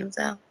calling me,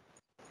 so.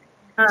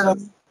 What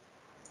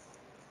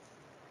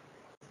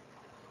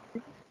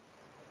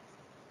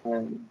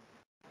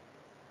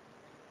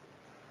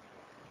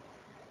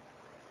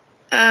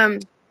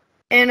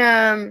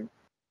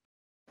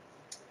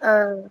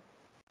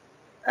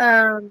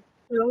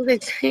was I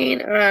saying?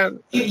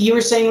 You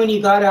were saying when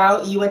you got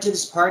out, you went to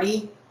this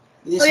party?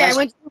 This I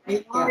went to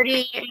a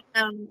party. Yeah.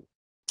 And,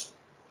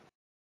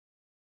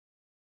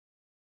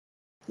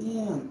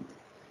 Damn.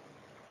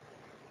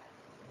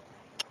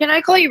 can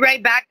I call you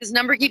right back? This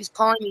number keeps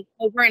calling me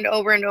over and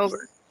over and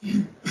over.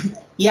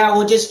 Yeah,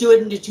 we'll just do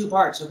it into 2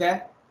 parts,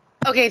 okay?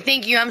 Okay,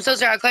 thank you. I'm so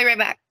sorry. I'll call you right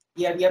back.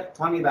 Yep,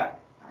 call me back.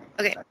 Right,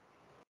 okay. Bye.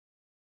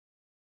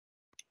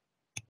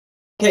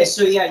 Okay,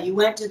 so yeah, you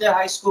went to the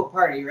high school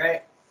party,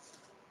 right?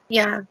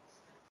 Yeah.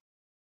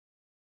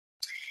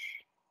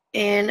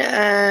 And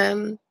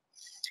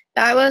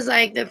that was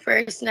like the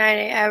first night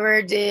I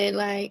ever did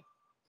like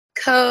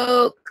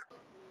coke.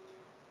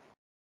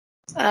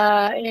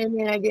 And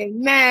then I did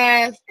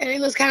meth, and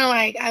it was kind of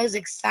like I was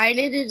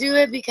excited to do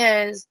it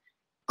because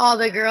all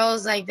the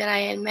girls like that I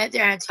had met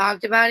there had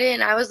talked about it,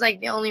 and I was like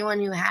the only one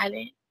who had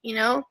it, you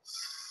know.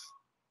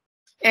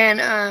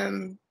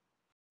 And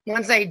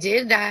once I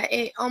did that,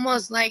 it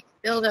almost like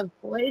filled a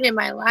void in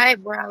my life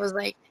where I was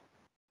like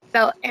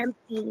felt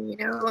empty, you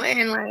know,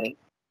 and like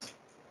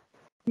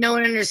no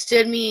one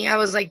understood me. I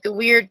was like the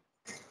weird,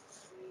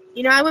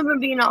 you know. I went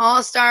from being an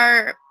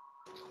all-star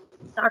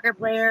soccer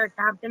player,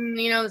 captain,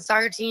 you know, the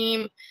soccer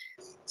team,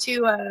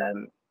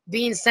 to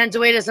being sent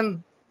away to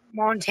some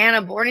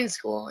Montana boarding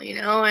school, you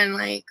know, and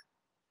like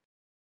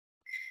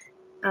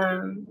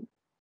I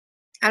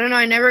don't know,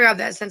 I never got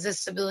that sense of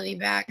stability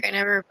back. I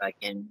never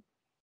fucking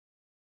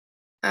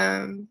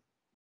I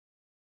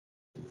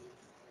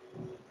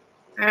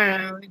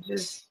don't know, it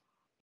just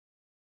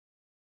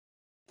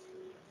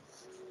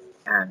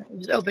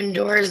opened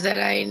doors that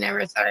I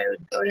never thought I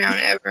would go down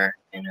ever,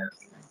 you know.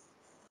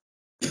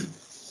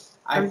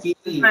 I feel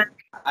you.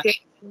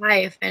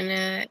 Life,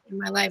 and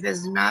my life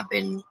has not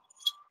been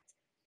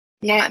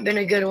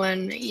a good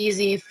one,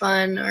 easy,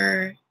 fun,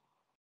 or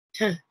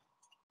I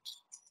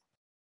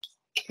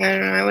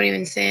don't know. I wouldn't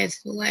even say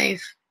it's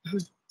life.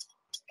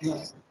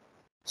 Yeah.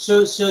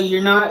 So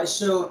you're not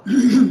so.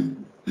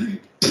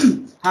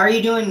 How are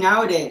you doing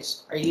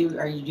nowadays? Are you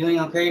doing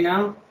okay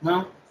now?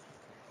 No.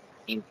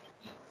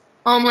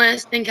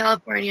 Homeless in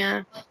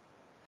California.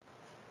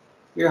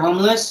 You're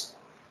homeless?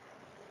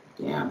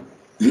 Damn.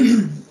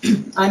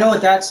 I know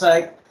what that's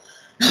like.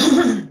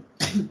 I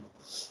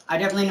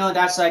definitely know what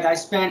that's like. I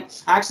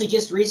actually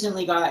just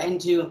recently got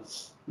into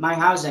my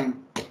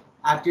housing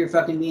after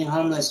fucking being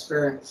homeless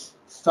for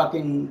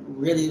fucking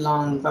really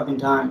long fucking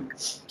time.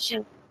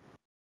 Shit.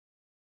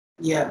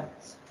 Yeah.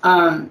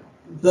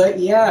 But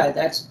yeah,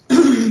 that's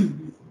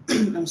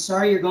I'm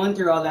sorry you're going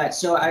through all that.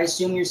 So I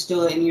assume you're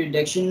still in your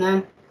addiction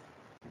then?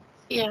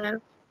 Yeah.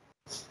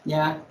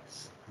 Yeah.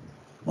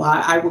 Well,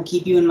 I will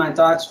keep you in my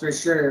thoughts for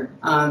sure.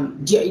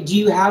 Do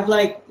you have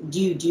like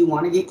do you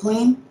want to get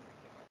clean?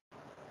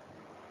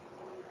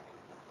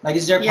 Like,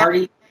 is there a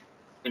party?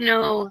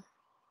 No.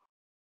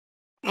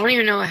 I don't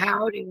even know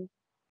how to.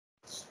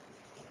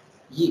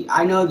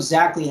 I know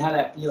exactly how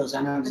that feels.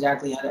 I know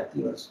exactly how that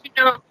feels. You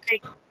know,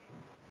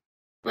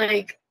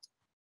 like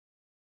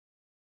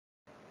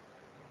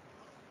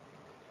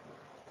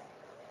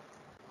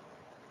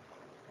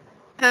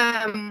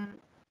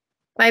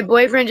my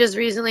boyfriend just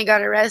recently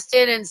got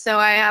arrested, and so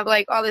I have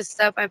like all this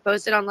stuff I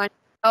posted online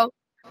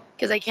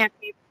because I can't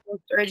pay for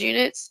storage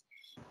units.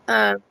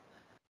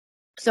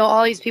 So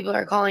all these people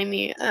are calling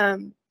me.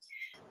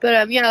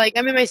 But yeah, like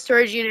I'm in my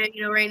storage unit,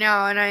 you know, right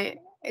now, and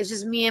it's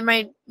just me and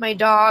my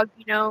dog,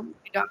 you know,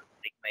 my dog,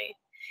 like my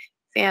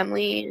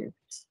family, and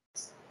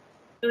it's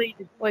really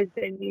just always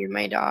been me and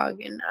my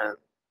dog, and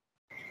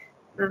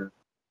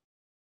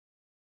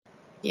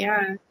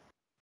yeah,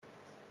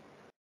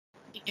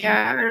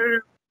 I don't know.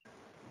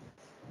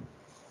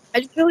 I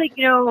just feel like,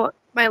 you know,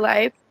 my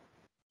life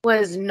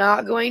was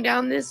not going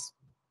down this.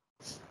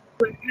 I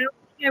don't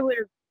think I would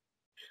have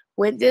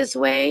went this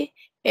way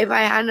if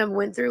I hadn't have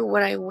went through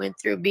what I went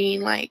through,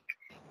 being like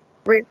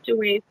ripped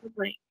away from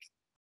like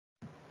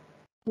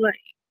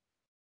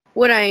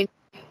what I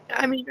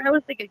mean, I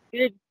was like a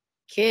good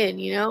kid,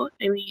 you know.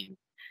 I mean,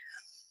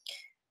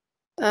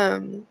 I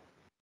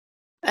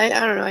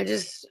don't know.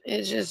 It's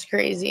just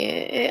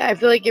crazy. I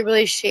feel like it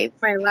really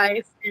shaped my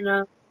life,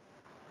 and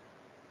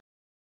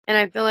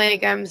I feel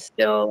like I'm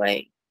still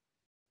like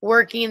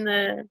working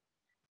the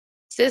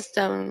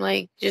system,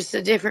 like just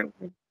a different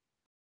one.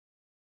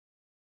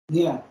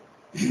 Yeah.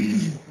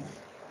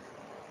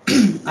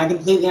 I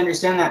completely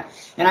understand that,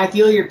 and I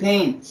feel your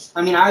pain.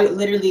 I mean, I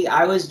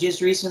was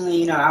just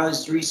recently,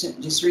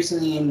 just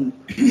recently in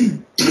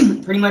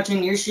pretty much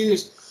in your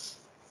shoes,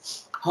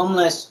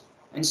 homeless,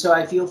 and so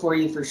I feel for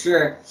you for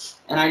sure.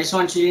 And I just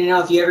want you to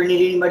know, if you ever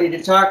need anybody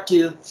to talk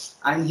to,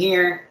 I'm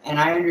here, and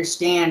I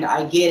understand.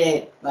 I get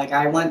it. Like,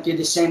 I went through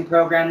the same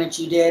program that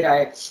you did.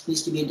 I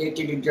used to be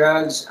addicted to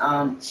drugs.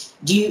 Let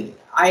me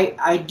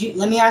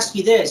ask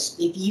you this: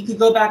 if you could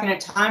go back in a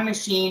time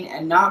machine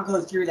and not go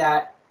through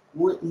that,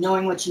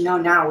 knowing what you know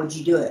now, would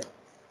you do it?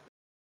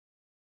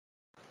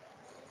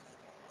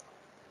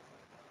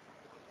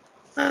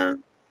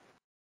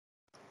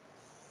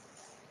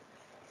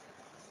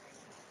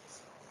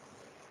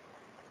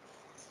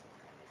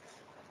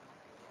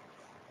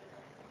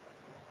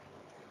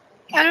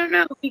 I don't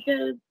know,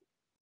 because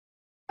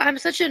I'm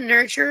such a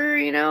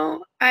nurturer, you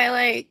know.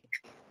 I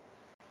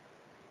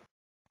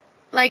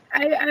I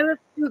have a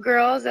few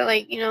girls that,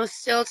 like, you know,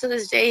 still to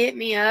this day hit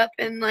me up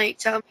and like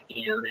tell me,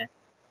 you know, that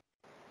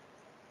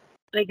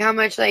like how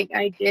much like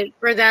I did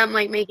for them,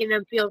 like making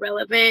them feel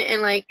relevant,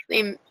 and like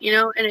they, you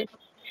know, and it's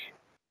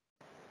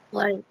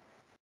like,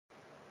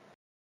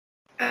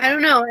 I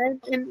don't know,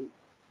 and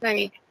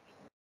like,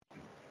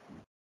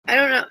 I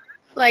don't know,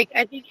 like,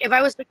 I think if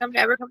I was to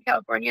ever come to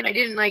California and I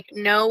didn't like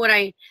know what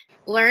I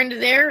learned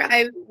there,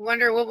 I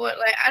wonder what would,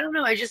 like, I don't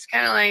know, I just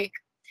kind of like,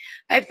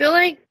 I feel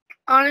like,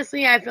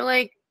 honestly, I feel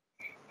like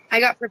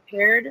I got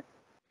prepared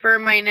for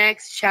my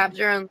next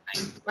chapter in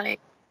life, like,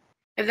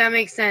 if that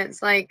makes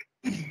sense, like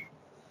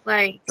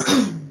I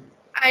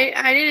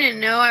didn't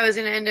know I was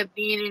gonna end up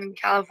being in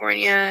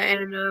California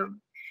and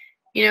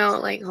you know,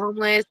 like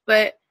homeless,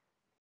 but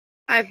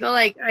I feel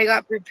like I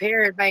got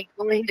prepared by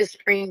going to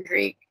Spring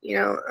Creek, you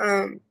know.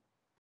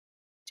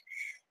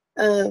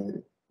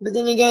 But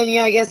then again,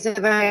 yeah, I guess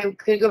if I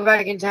could go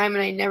back in time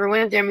and I never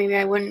went there, maybe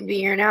I wouldn't be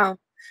here now.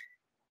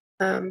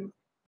 I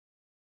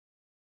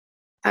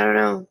don't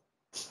know.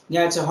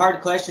 Yeah, it's a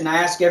hard question. I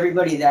ask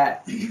everybody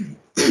that.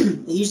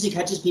 It usually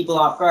catches people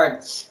off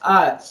guard.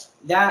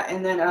 That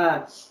and then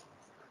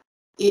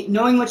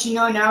knowing what you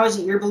know now, is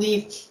it your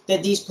belief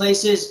that these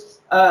places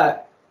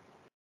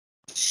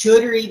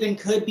should or even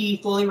could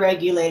be fully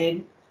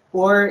regulated,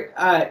 or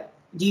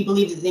do you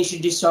believe that they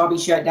should just all be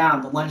shut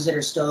down, the ones that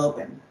are still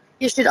open?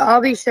 You should all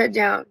be shut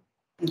down.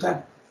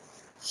 Okay.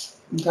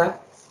 Okay.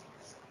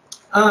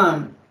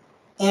 And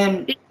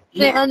at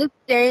the end of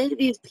the day,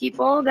 these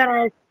people that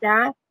are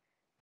staff,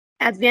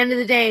 at the end of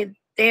the day,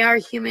 they are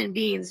human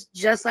beings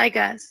just like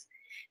us.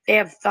 They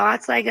have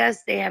thoughts like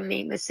us. They have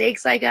made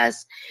mistakes like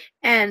us,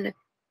 and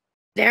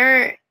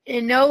they're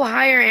in no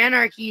higher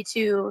anarchy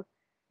to,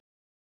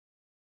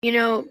 you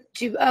know,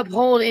 to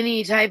uphold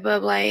any type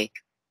of like.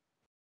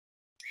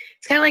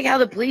 It's kind of like how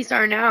the police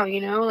are now,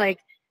 you know, like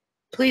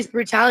police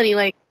brutality.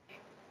 Like,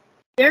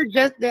 they're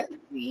just that,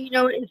 you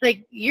know. It's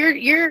like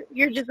you're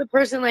just a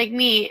person like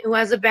me who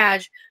has a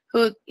badge,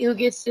 who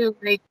gets to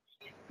like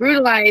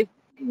brutalize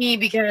me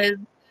because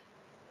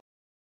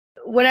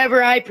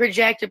whatever I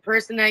project, a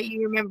person that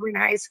you remember in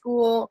high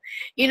school,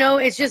 you know,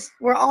 it's just,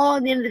 we're all,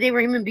 at the end of the day,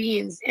 we're human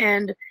beings,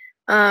 and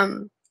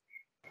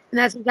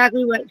that's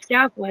exactly what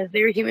staff was.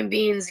 They were human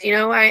beings, you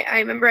know. I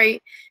remember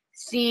I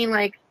seeing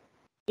like,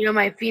 you know,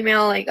 my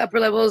female like upper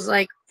levels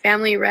like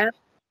family rep,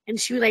 and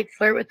she would like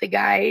flirt with the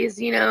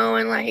guys, you know,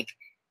 and like,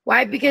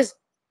 why? Because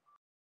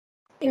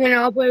when it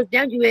all boils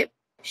down to it,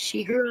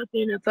 she grew up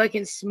in a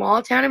fucking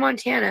small town in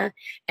Montana,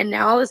 and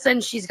now all of a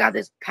sudden she's got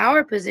this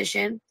power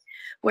position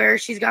where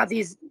she's got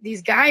these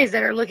guys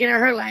that are looking at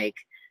her like,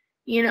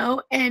 you know,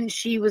 and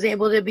she was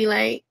able to be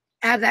like,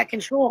 have that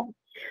control.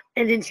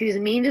 And then she was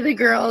mean to the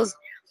girls,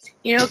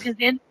 you know, because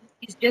then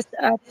she's just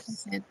a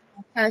person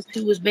like us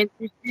who was been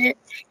through shit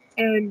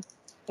and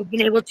have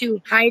been able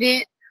to hide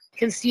it,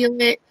 conceal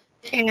it,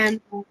 and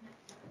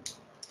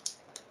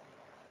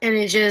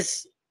it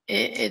just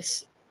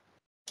it's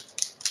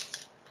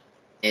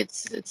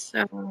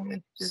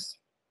just,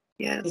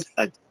 yeah, it's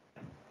fucked.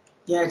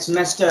 Yeah, it's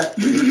messed up.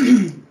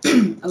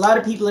 A lot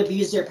of people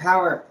abuse their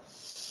power,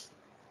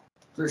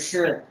 for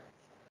sure.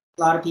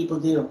 A lot of people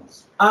do.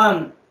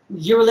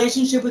 Your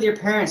relationship with your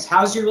parents.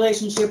 How's your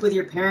relationship with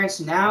your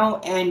parents now?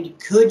 And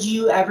could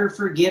you ever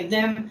forgive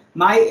them?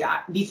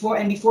 Before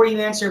you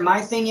answer, my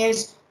thing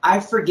is,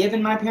 I've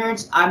forgiven my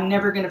parents. I'm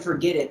never gonna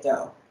forget it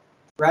though,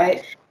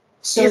 right?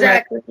 So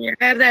exactly.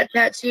 I have that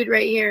tattooed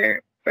right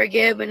here.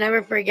 Forgive but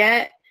never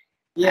forget.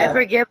 yeah. I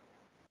forgive.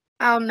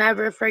 I'll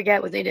never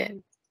forget what they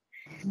did.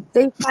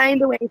 They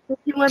signed away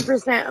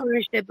 51%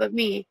 ownership of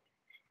me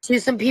to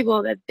some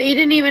people that they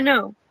didn't even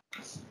know.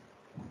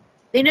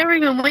 They never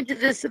even went to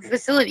this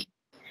facility.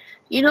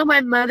 You know,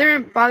 my mother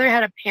and father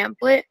had a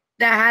pamphlet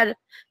that had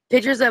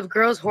pictures of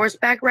girls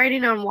horseback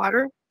riding on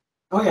water.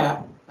 Oh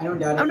yeah, I don't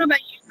doubt I don't it. know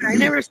about you, but I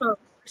never saw a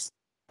horse.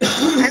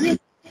 I never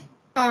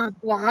saw a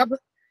blob.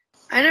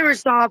 I never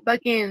saw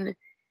fucking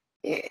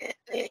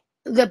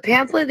the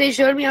pamphlet they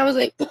showed me. I was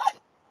like,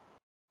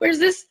 where's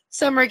this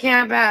summer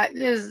camp at?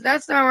 Because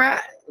that's not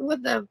where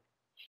what the,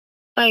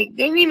 like,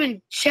 they didn't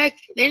even check,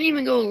 they didn't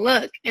even go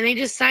look, and they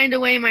just signed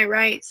away my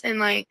rights. And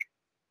like,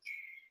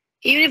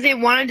 even if they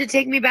wanted to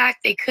take me back,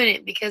 they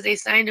couldn't, because they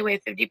signed away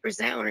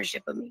 50%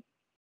 ownership of me.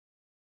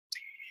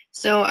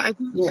 So I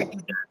don't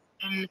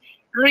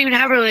even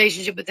have a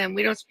relationship with them.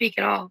 We don't speak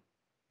at all.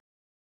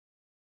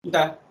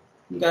 Okay.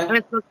 I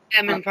haven't spoken to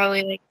them in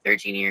probably like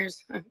 13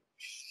 years.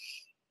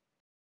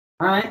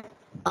 All right.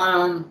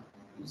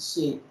 Let's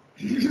see.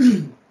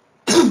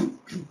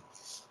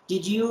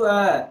 Did you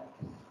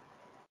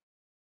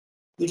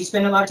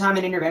spend a lot of time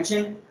in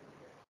intervention?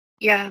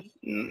 Yeah,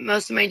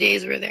 most of my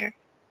days were there.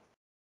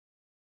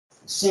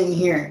 Same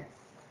here.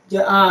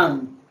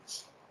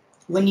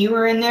 When you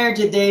were in there,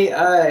 did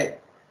they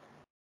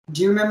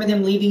do you remember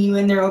them leaving you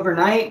in there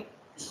overnight?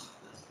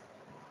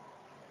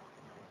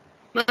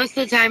 Most of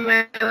the time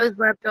I was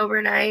left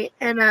overnight,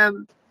 and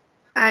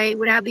I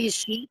would have these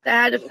sheets that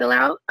I had to fill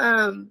out.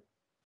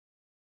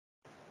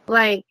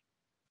 Like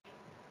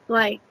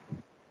and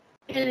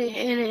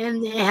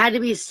it had to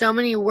be so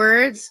many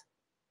words.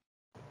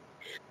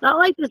 Not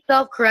like the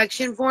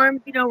self-correction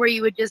forms, you know, where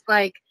you would just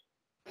like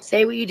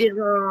say what you did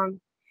wrong,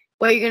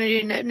 what you're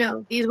gonna do.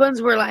 No, these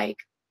ones were like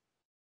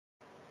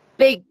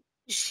big,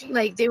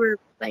 like they were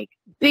like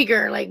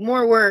bigger, like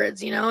more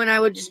words, you know. And I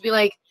would just be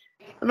like,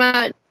 I'm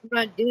not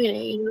doing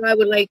it. You know, I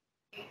would like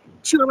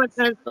chew on my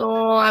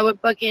pencil. I would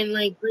fucking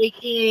like break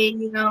it,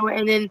 you know.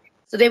 And then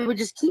so they would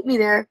just keep me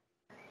there.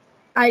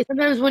 I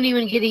sometimes wouldn't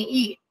even get to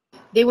eat.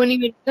 They wouldn't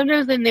even.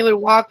 Sometimes then they would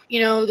walk,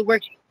 you know, the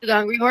work to the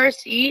hungry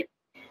horse to eat.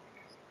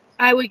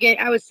 I would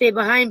stay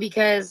behind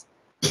because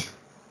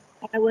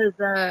I was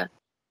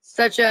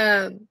such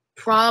a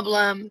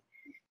problem.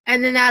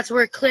 And then that's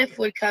where Cliff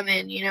would come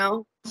in, you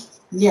know.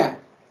 Yeah.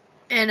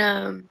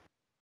 And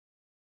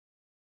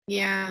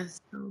yeah,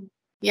 so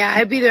yeah,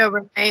 I'd be there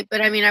overnight,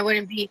 but I mean, I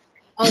wouldn't be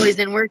always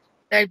in work.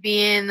 I'd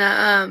be in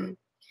the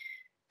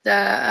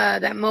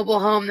that mobile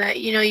home that,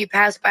 you know, you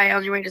pass by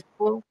on your way to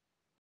school.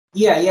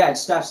 Yeah,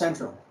 it's Staff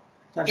Central.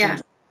 Central.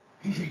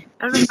 I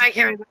don't know if I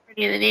can remember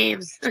any of the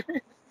names.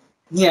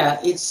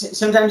 Yeah,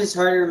 sometimes it's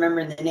hard to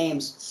remember the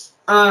names.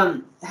 I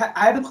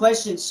have a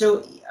question.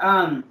 So,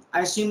 I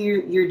assume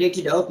you're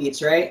addicted to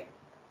opiates, right?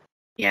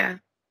 Yeah.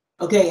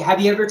 Okay, have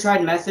you ever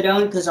tried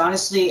methadone? Because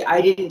honestly,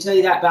 I didn't tell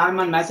you that, but I'm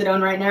on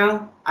methadone right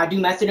now. I do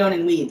methadone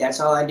and weed. That's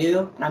all I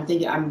do. And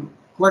I'm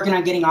working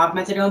on getting off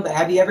methadone. But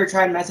have you ever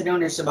tried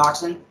methadone or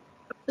Suboxone?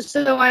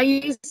 So I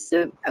used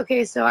to.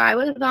 Okay, so I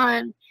was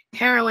on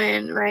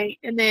heroin, right,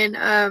 and then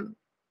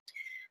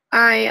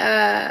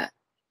I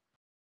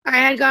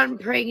had gotten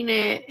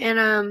pregnant,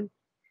 and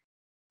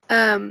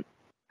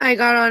I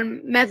got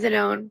on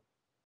methadone,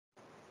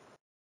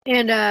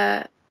 and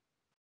I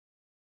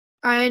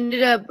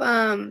ended up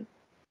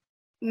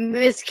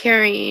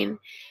miscarrying,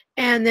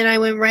 and then I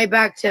went right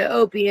back to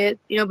opiates,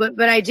 you know.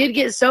 But I did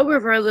get sober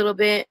for a little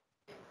bit,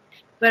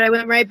 but I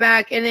went right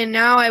back, and then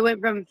now I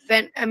went from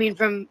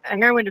from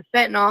heroin to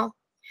fentanyl.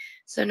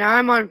 So now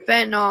I'm on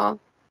fentanyl,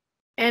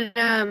 and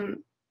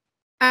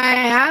I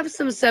have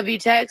some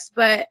Subutex,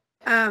 but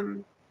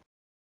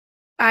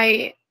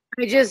I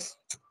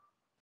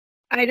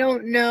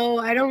don't know.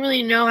 I don't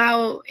really know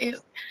how it.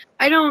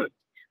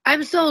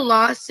 I'm so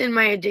lost in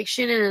my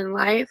addiction and in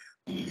life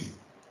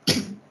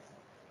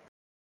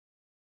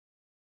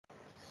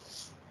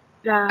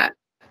that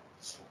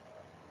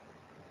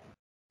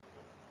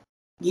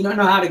You don't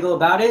know how to go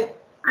about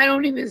it? I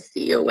don't even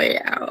see a way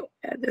out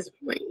at this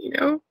point, you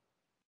know?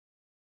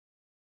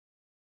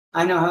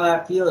 I know how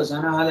that feels. I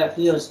know how that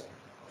feels.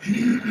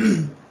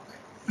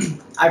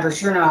 I for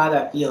sure know how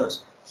that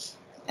feels.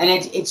 And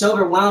it's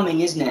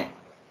overwhelming, isn't it?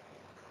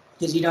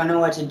 Because you don't know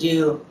what to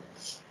do.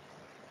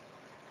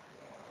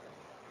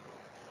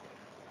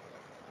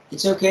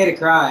 It's okay to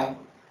cry.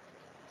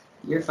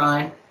 You're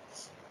fine.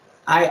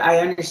 I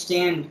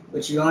understand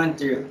what you're going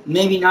through.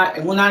 Maybe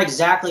not, well, not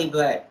exactly,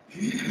 but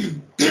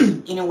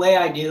in a way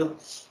I do,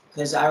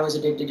 because I was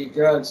addicted to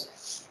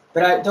drugs.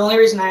 But the only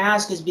reason I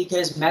ask is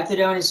because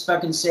methadone has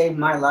fucking saved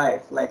my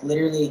life, like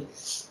literally.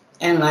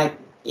 And like,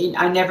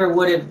 I never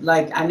would have,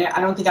 like, I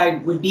don't think I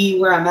would be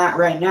where I'm at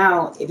right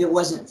now if it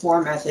wasn't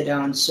for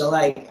methadone. So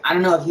like, I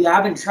don't know, if you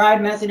haven't tried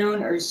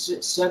methadone or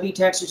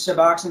Subutex or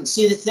Suboxone.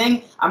 See, the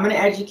thing, I'm going to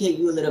educate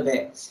you a little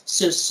bit.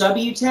 So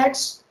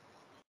Subutex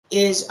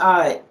is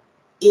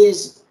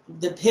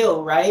the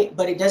pill, right?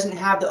 But it doesn't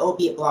have the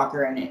opiate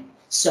blocker in it.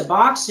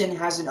 Suboxone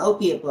has an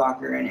opiate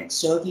blocker in it.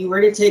 So if you were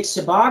to take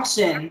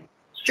Suboxone...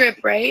 Strip,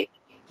 right?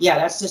 Yeah,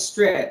 that's the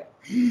strip.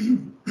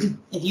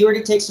 If you were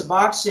to take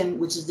Suboxone,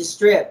 which is the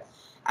strip,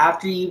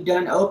 after you've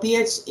done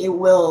opiates, it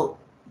will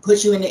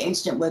put you into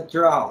instant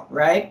withdrawal,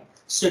 right?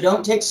 So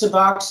don't take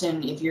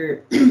Suboxone if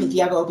if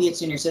you have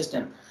opiates in your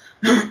system.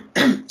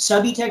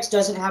 Subutex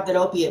doesn't have that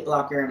opiate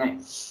blocker in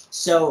it.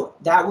 So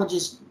that will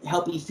just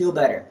help you feel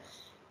better.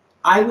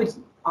 I would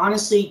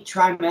honestly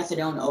try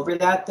methadone over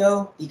that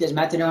though, because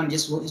methadone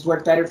just has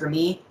worked better for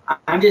me.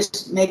 I'm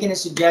just making a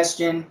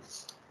suggestion,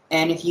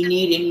 and if you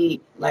need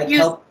any like You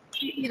help,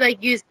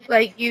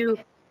 you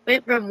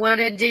went from one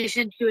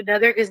addiction to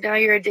another because now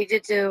you're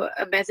addicted to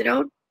a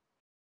methadone.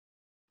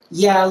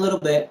 yeah, a little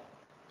bit.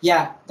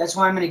 Yeah, that's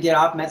why I'm gonna get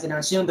off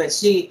methadone soon. But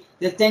see,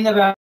 the thing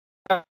about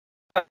the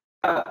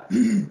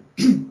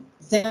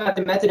thing about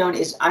the methadone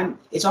is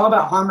it's all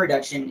about harm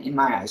reduction in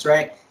my eyes,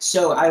 right?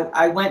 So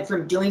I went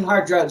from doing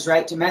hard drugs,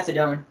 right, to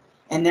methadone,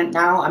 and then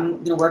now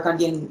I'm gonna work on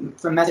getting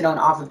from methadone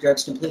off of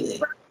drugs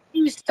completely.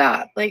 You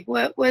stop. Like,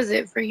 what was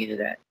it for you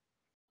that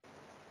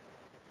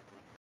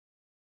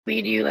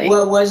made you like?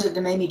 What was it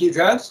that made me do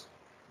drugs?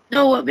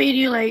 No, what made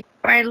you like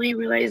finally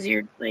realize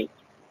you're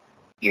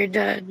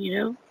done? You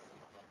know,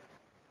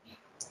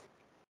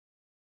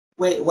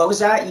 Wait, what was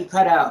that? You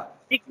cut out.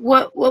 like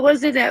what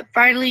was it that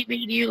finally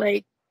made you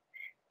like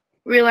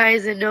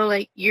realize and know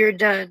like you're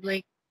done?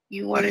 Like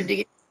you wanted to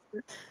get.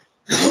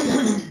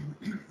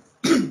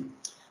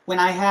 When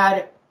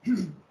I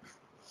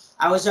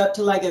was up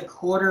to like a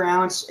quarter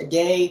ounce a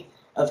day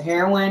of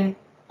heroin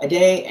a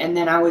day, and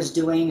then I was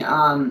doing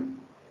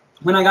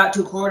when I got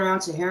to a quarter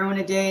ounce of heroin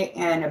a day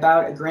and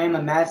about a gram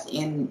of meth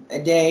in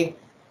a day,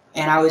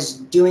 and I was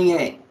doing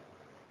it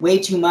way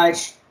too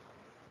much.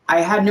 I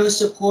had no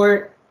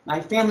support. My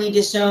family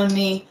disowned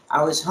me.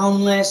 I was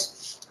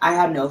homeless. I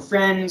had no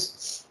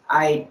friends.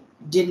 I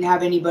didn't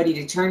have anybody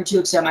to turn to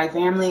except my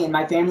family, and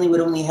my family would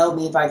only help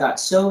me if I got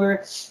sober.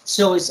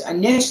 So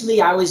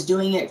initially I was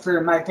doing it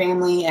for my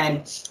family,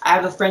 and I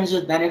have a friends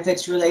with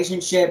benefits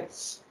relationship.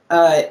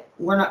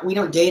 We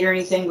don't date or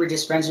anything. We're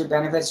just friends with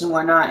benefits and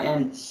whatnot.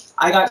 And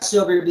I got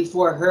sober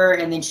before her,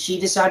 and then she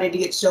decided to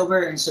get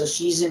sober, and so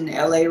she's in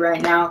LA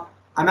right now.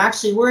 I'm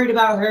actually worried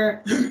about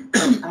her.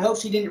 I hope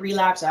she didn't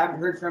relapse. I haven't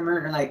heard from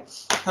her in like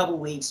a couple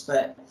weeks,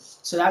 but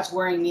so that's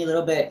worrying me a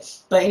little bit.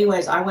 But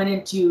anyways, I went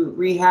into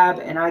rehab,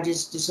 and I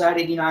just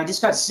decided, I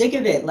just got sick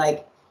of it.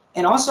 Like,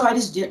 and also I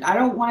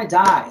don't want to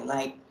die.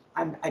 Like,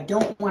 I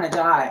don't want to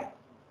die.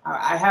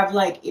 I have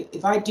like,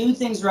 if I do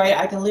things right,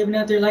 I can live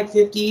another like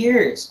 50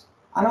 years.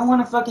 I don't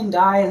want to fucking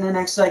die in the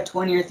next like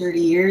 20 or 30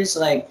 years.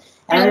 Like,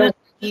 and I don't.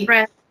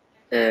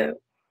 The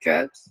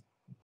drugs.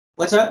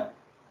 What's up?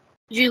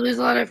 Did you lose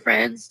a lot of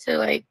friends to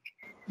like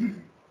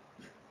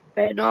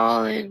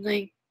fentanyl and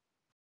like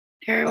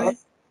heroin?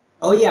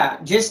 Oh yeah,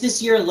 just this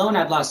year alone,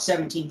 I've lost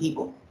 17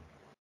 people.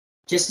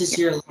 Just this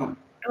year alone.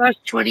 I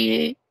lost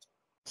 28.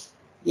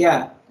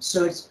 Yeah,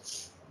 so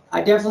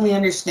I definitely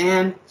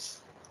understand,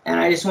 and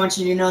I just want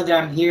you to know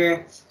that I'm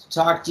here to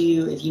talk to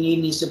you if you need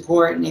any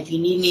support, and if you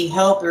need any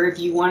help, or if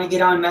you want to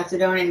get on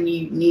methadone and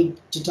you need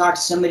to talk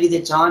to somebody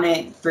that's on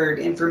it for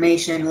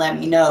information, let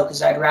me know,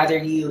 because I'd rather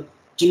you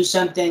do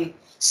something.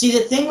 See,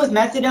 the thing with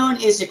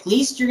methadone is at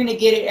least you're going to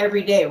get it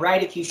every day,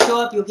 right? If you show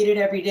up, you'll get it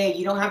every day.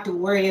 You don't have to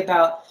worry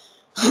about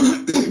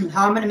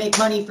how I'm going to make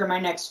money for my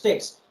next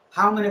fix.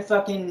 How I'm gonna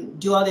fucking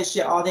do all this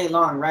shit all day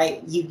long,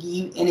 right? You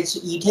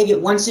take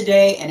it once a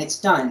day and it's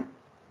done,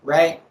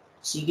 right?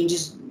 So you can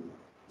just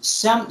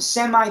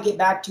semi get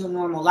back to a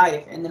normal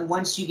life, and then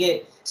once you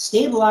get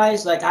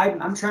stabilized, like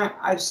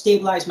I've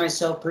stabilized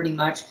myself pretty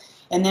much,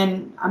 and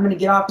then I'm gonna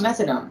get off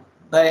methadone.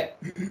 But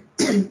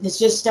it's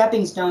just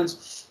stepping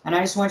stones, and I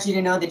just want you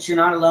to know that you're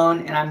not alone,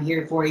 and I'm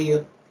here for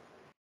you.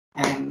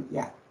 And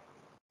yeah,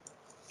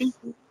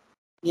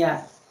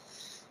 yeah.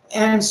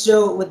 And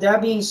so, with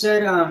that being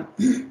said,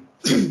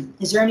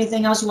 is there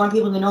anything else you want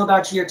people to know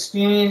about your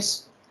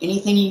experience?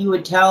 Anything you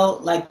would tell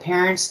like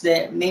parents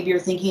that maybe are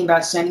thinking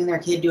about sending their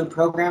kid to a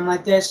program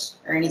like this,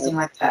 or anything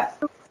like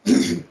that?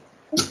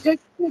 Just a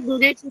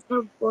minute to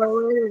come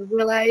forward and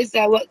realize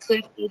that what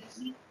Cliff did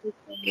to me was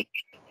like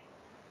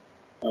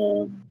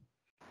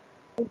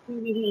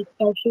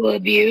sexual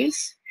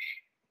abuse.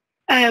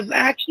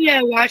 Actually,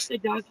 I watched a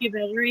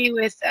documentary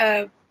with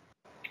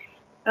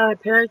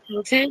Paris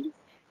Hilton,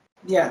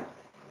 Yeah.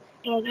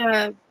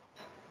 and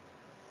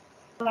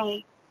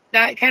like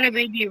that kind of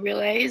made me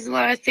realize a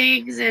lot of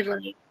things, and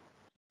like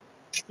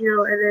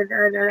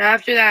and then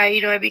after that,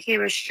 I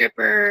became a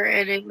stripper,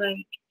 and then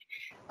like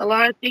a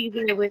lot of things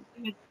that I went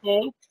through.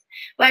 Cliff.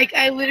 Like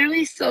I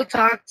literally still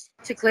talked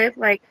to Cliff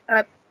like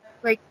up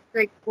like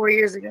 4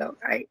 years ago.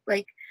 I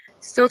like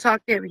still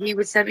talk to him. He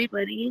would send me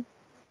money.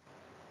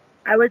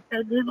 I would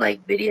send him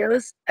like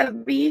videos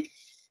of me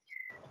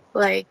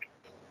like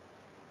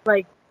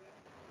like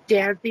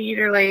dancing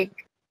or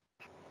like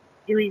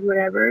doing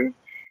whatever.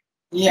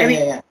 Yeah, I mean,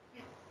 yeah, yeah.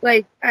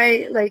 like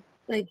I like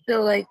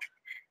so like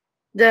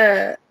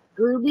the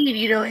grooming,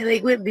 it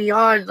like went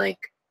beyond like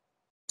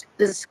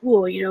the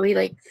school. He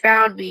like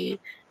found me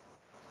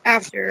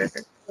after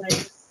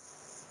like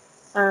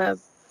um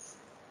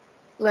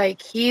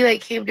like he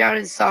like came down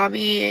and saw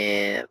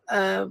me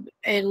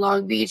in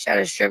Long Beach at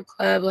a strip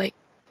club like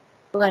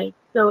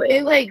so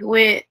it like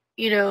went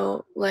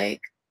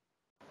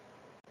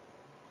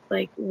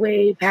like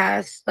way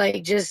past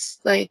like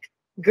just like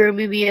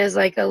grooming me as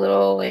like a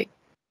little like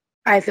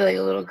I feel like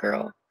a little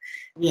girl.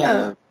 Yeah,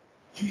 Um,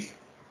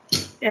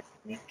 yeah.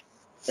 yeah,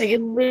 Like,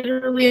 it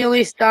literally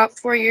only stopped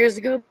 4 years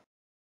ago.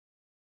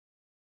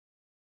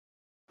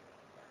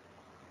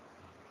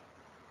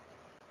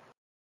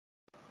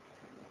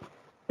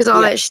 Because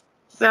all that shit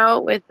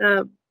out with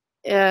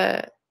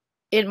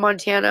in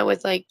Montana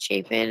with like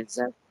Chapin and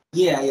stuff.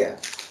 Yeah.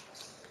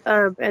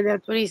 And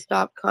that's when he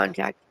stopped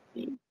contacting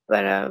me.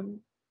 But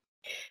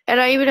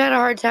and I even had a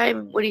hard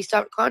time when he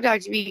stopped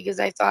contacting me because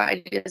I thought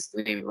I did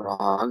something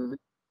wrong.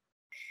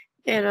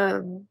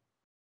 And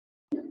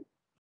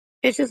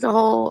it's just a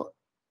whole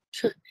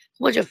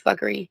bunch of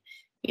fuckery,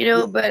 you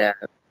know. But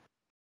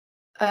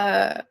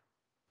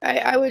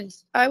I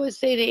would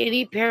say to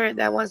any parent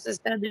that wants to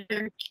send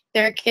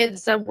their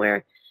kids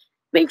somewhere,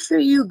 make sure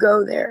you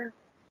go there,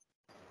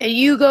 and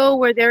you go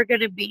where they're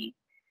gonna be.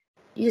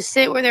 You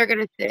sit where they're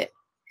gonna sit.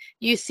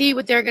 You see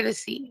what they're gonna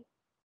see.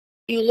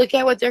 You look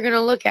at what they're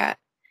gonna look at.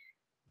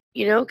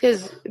 You know,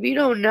 because if you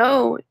don't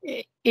know,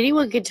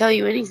 anyone can tell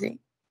you anything.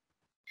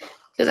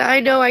 Because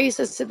I know I used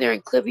to sit there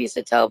and Cliff used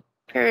to tell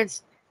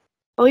parents,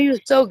 "Oh, he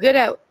was so good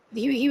at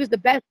he was the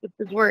best with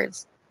his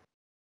words,"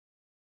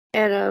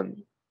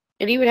 and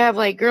he would have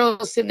like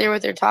girls sitting there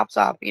with their tops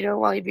off, you know,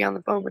 while he'd be on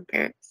the phone with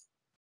parents.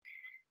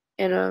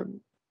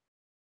 And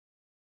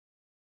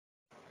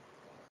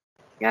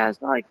yeah, that's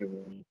all I can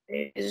really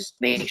say. Is just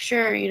make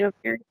sure, you know,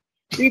 if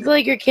you feel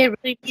like your kid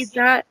really needs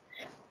that,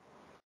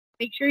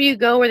 make sure you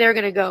go where they're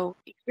gonna go.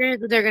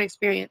 Experience what they're gonna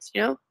experience,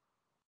 you know?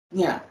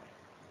 Yeah.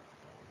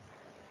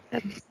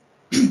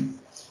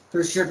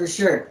 For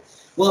sure.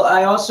 Well,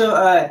 I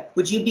also,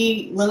 would you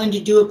be willing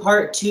to do a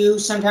part 2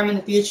 sometime in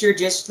the future?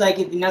 Just like,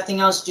 if nothing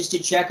else, just to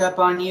check up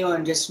on you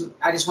and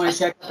I just want to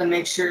check up and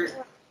make sure.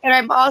 And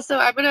I'm also,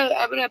 I'm gonna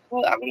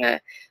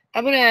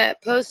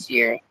post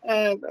your, I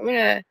have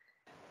like,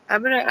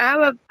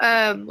 I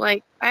have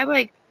like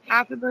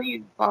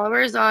 500,000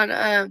 followers on,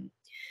 I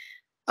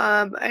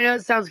know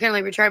it sounds kind of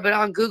like retarded, but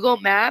on Google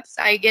Maps,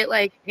 I get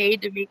like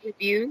paid to make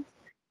reviews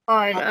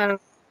on,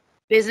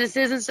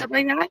 businesses and stuff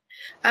like that.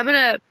 I'm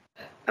gonna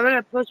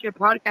post your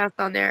podcast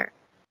on there,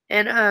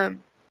 and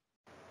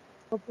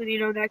hopefully, you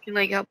know, that can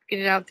like help get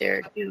it out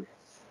there too.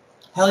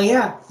 Hell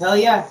yeah.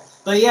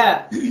 But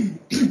yeah,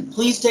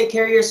 please take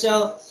care of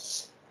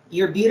yourself.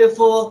 You're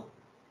beautiful.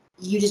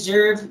 You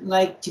deserve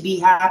like to be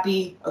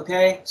happy.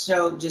 Okay,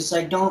 so just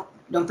like don't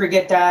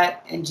forget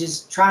that, and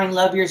just try and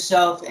love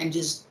yourself, and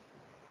just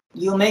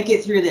you'll make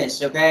it through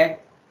this. Okay.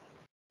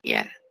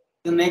 Yeah.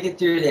 You'll make it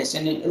through this,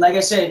 and like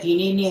I said, if you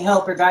need any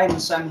help or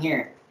guidance, I'm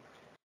here.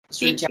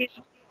 Just reach out.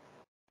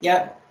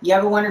 Yep. You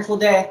have a wonderful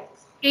day.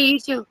 Hey, you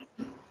too.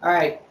 All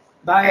right.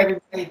 Bye,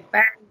 everybody.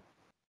 Bye.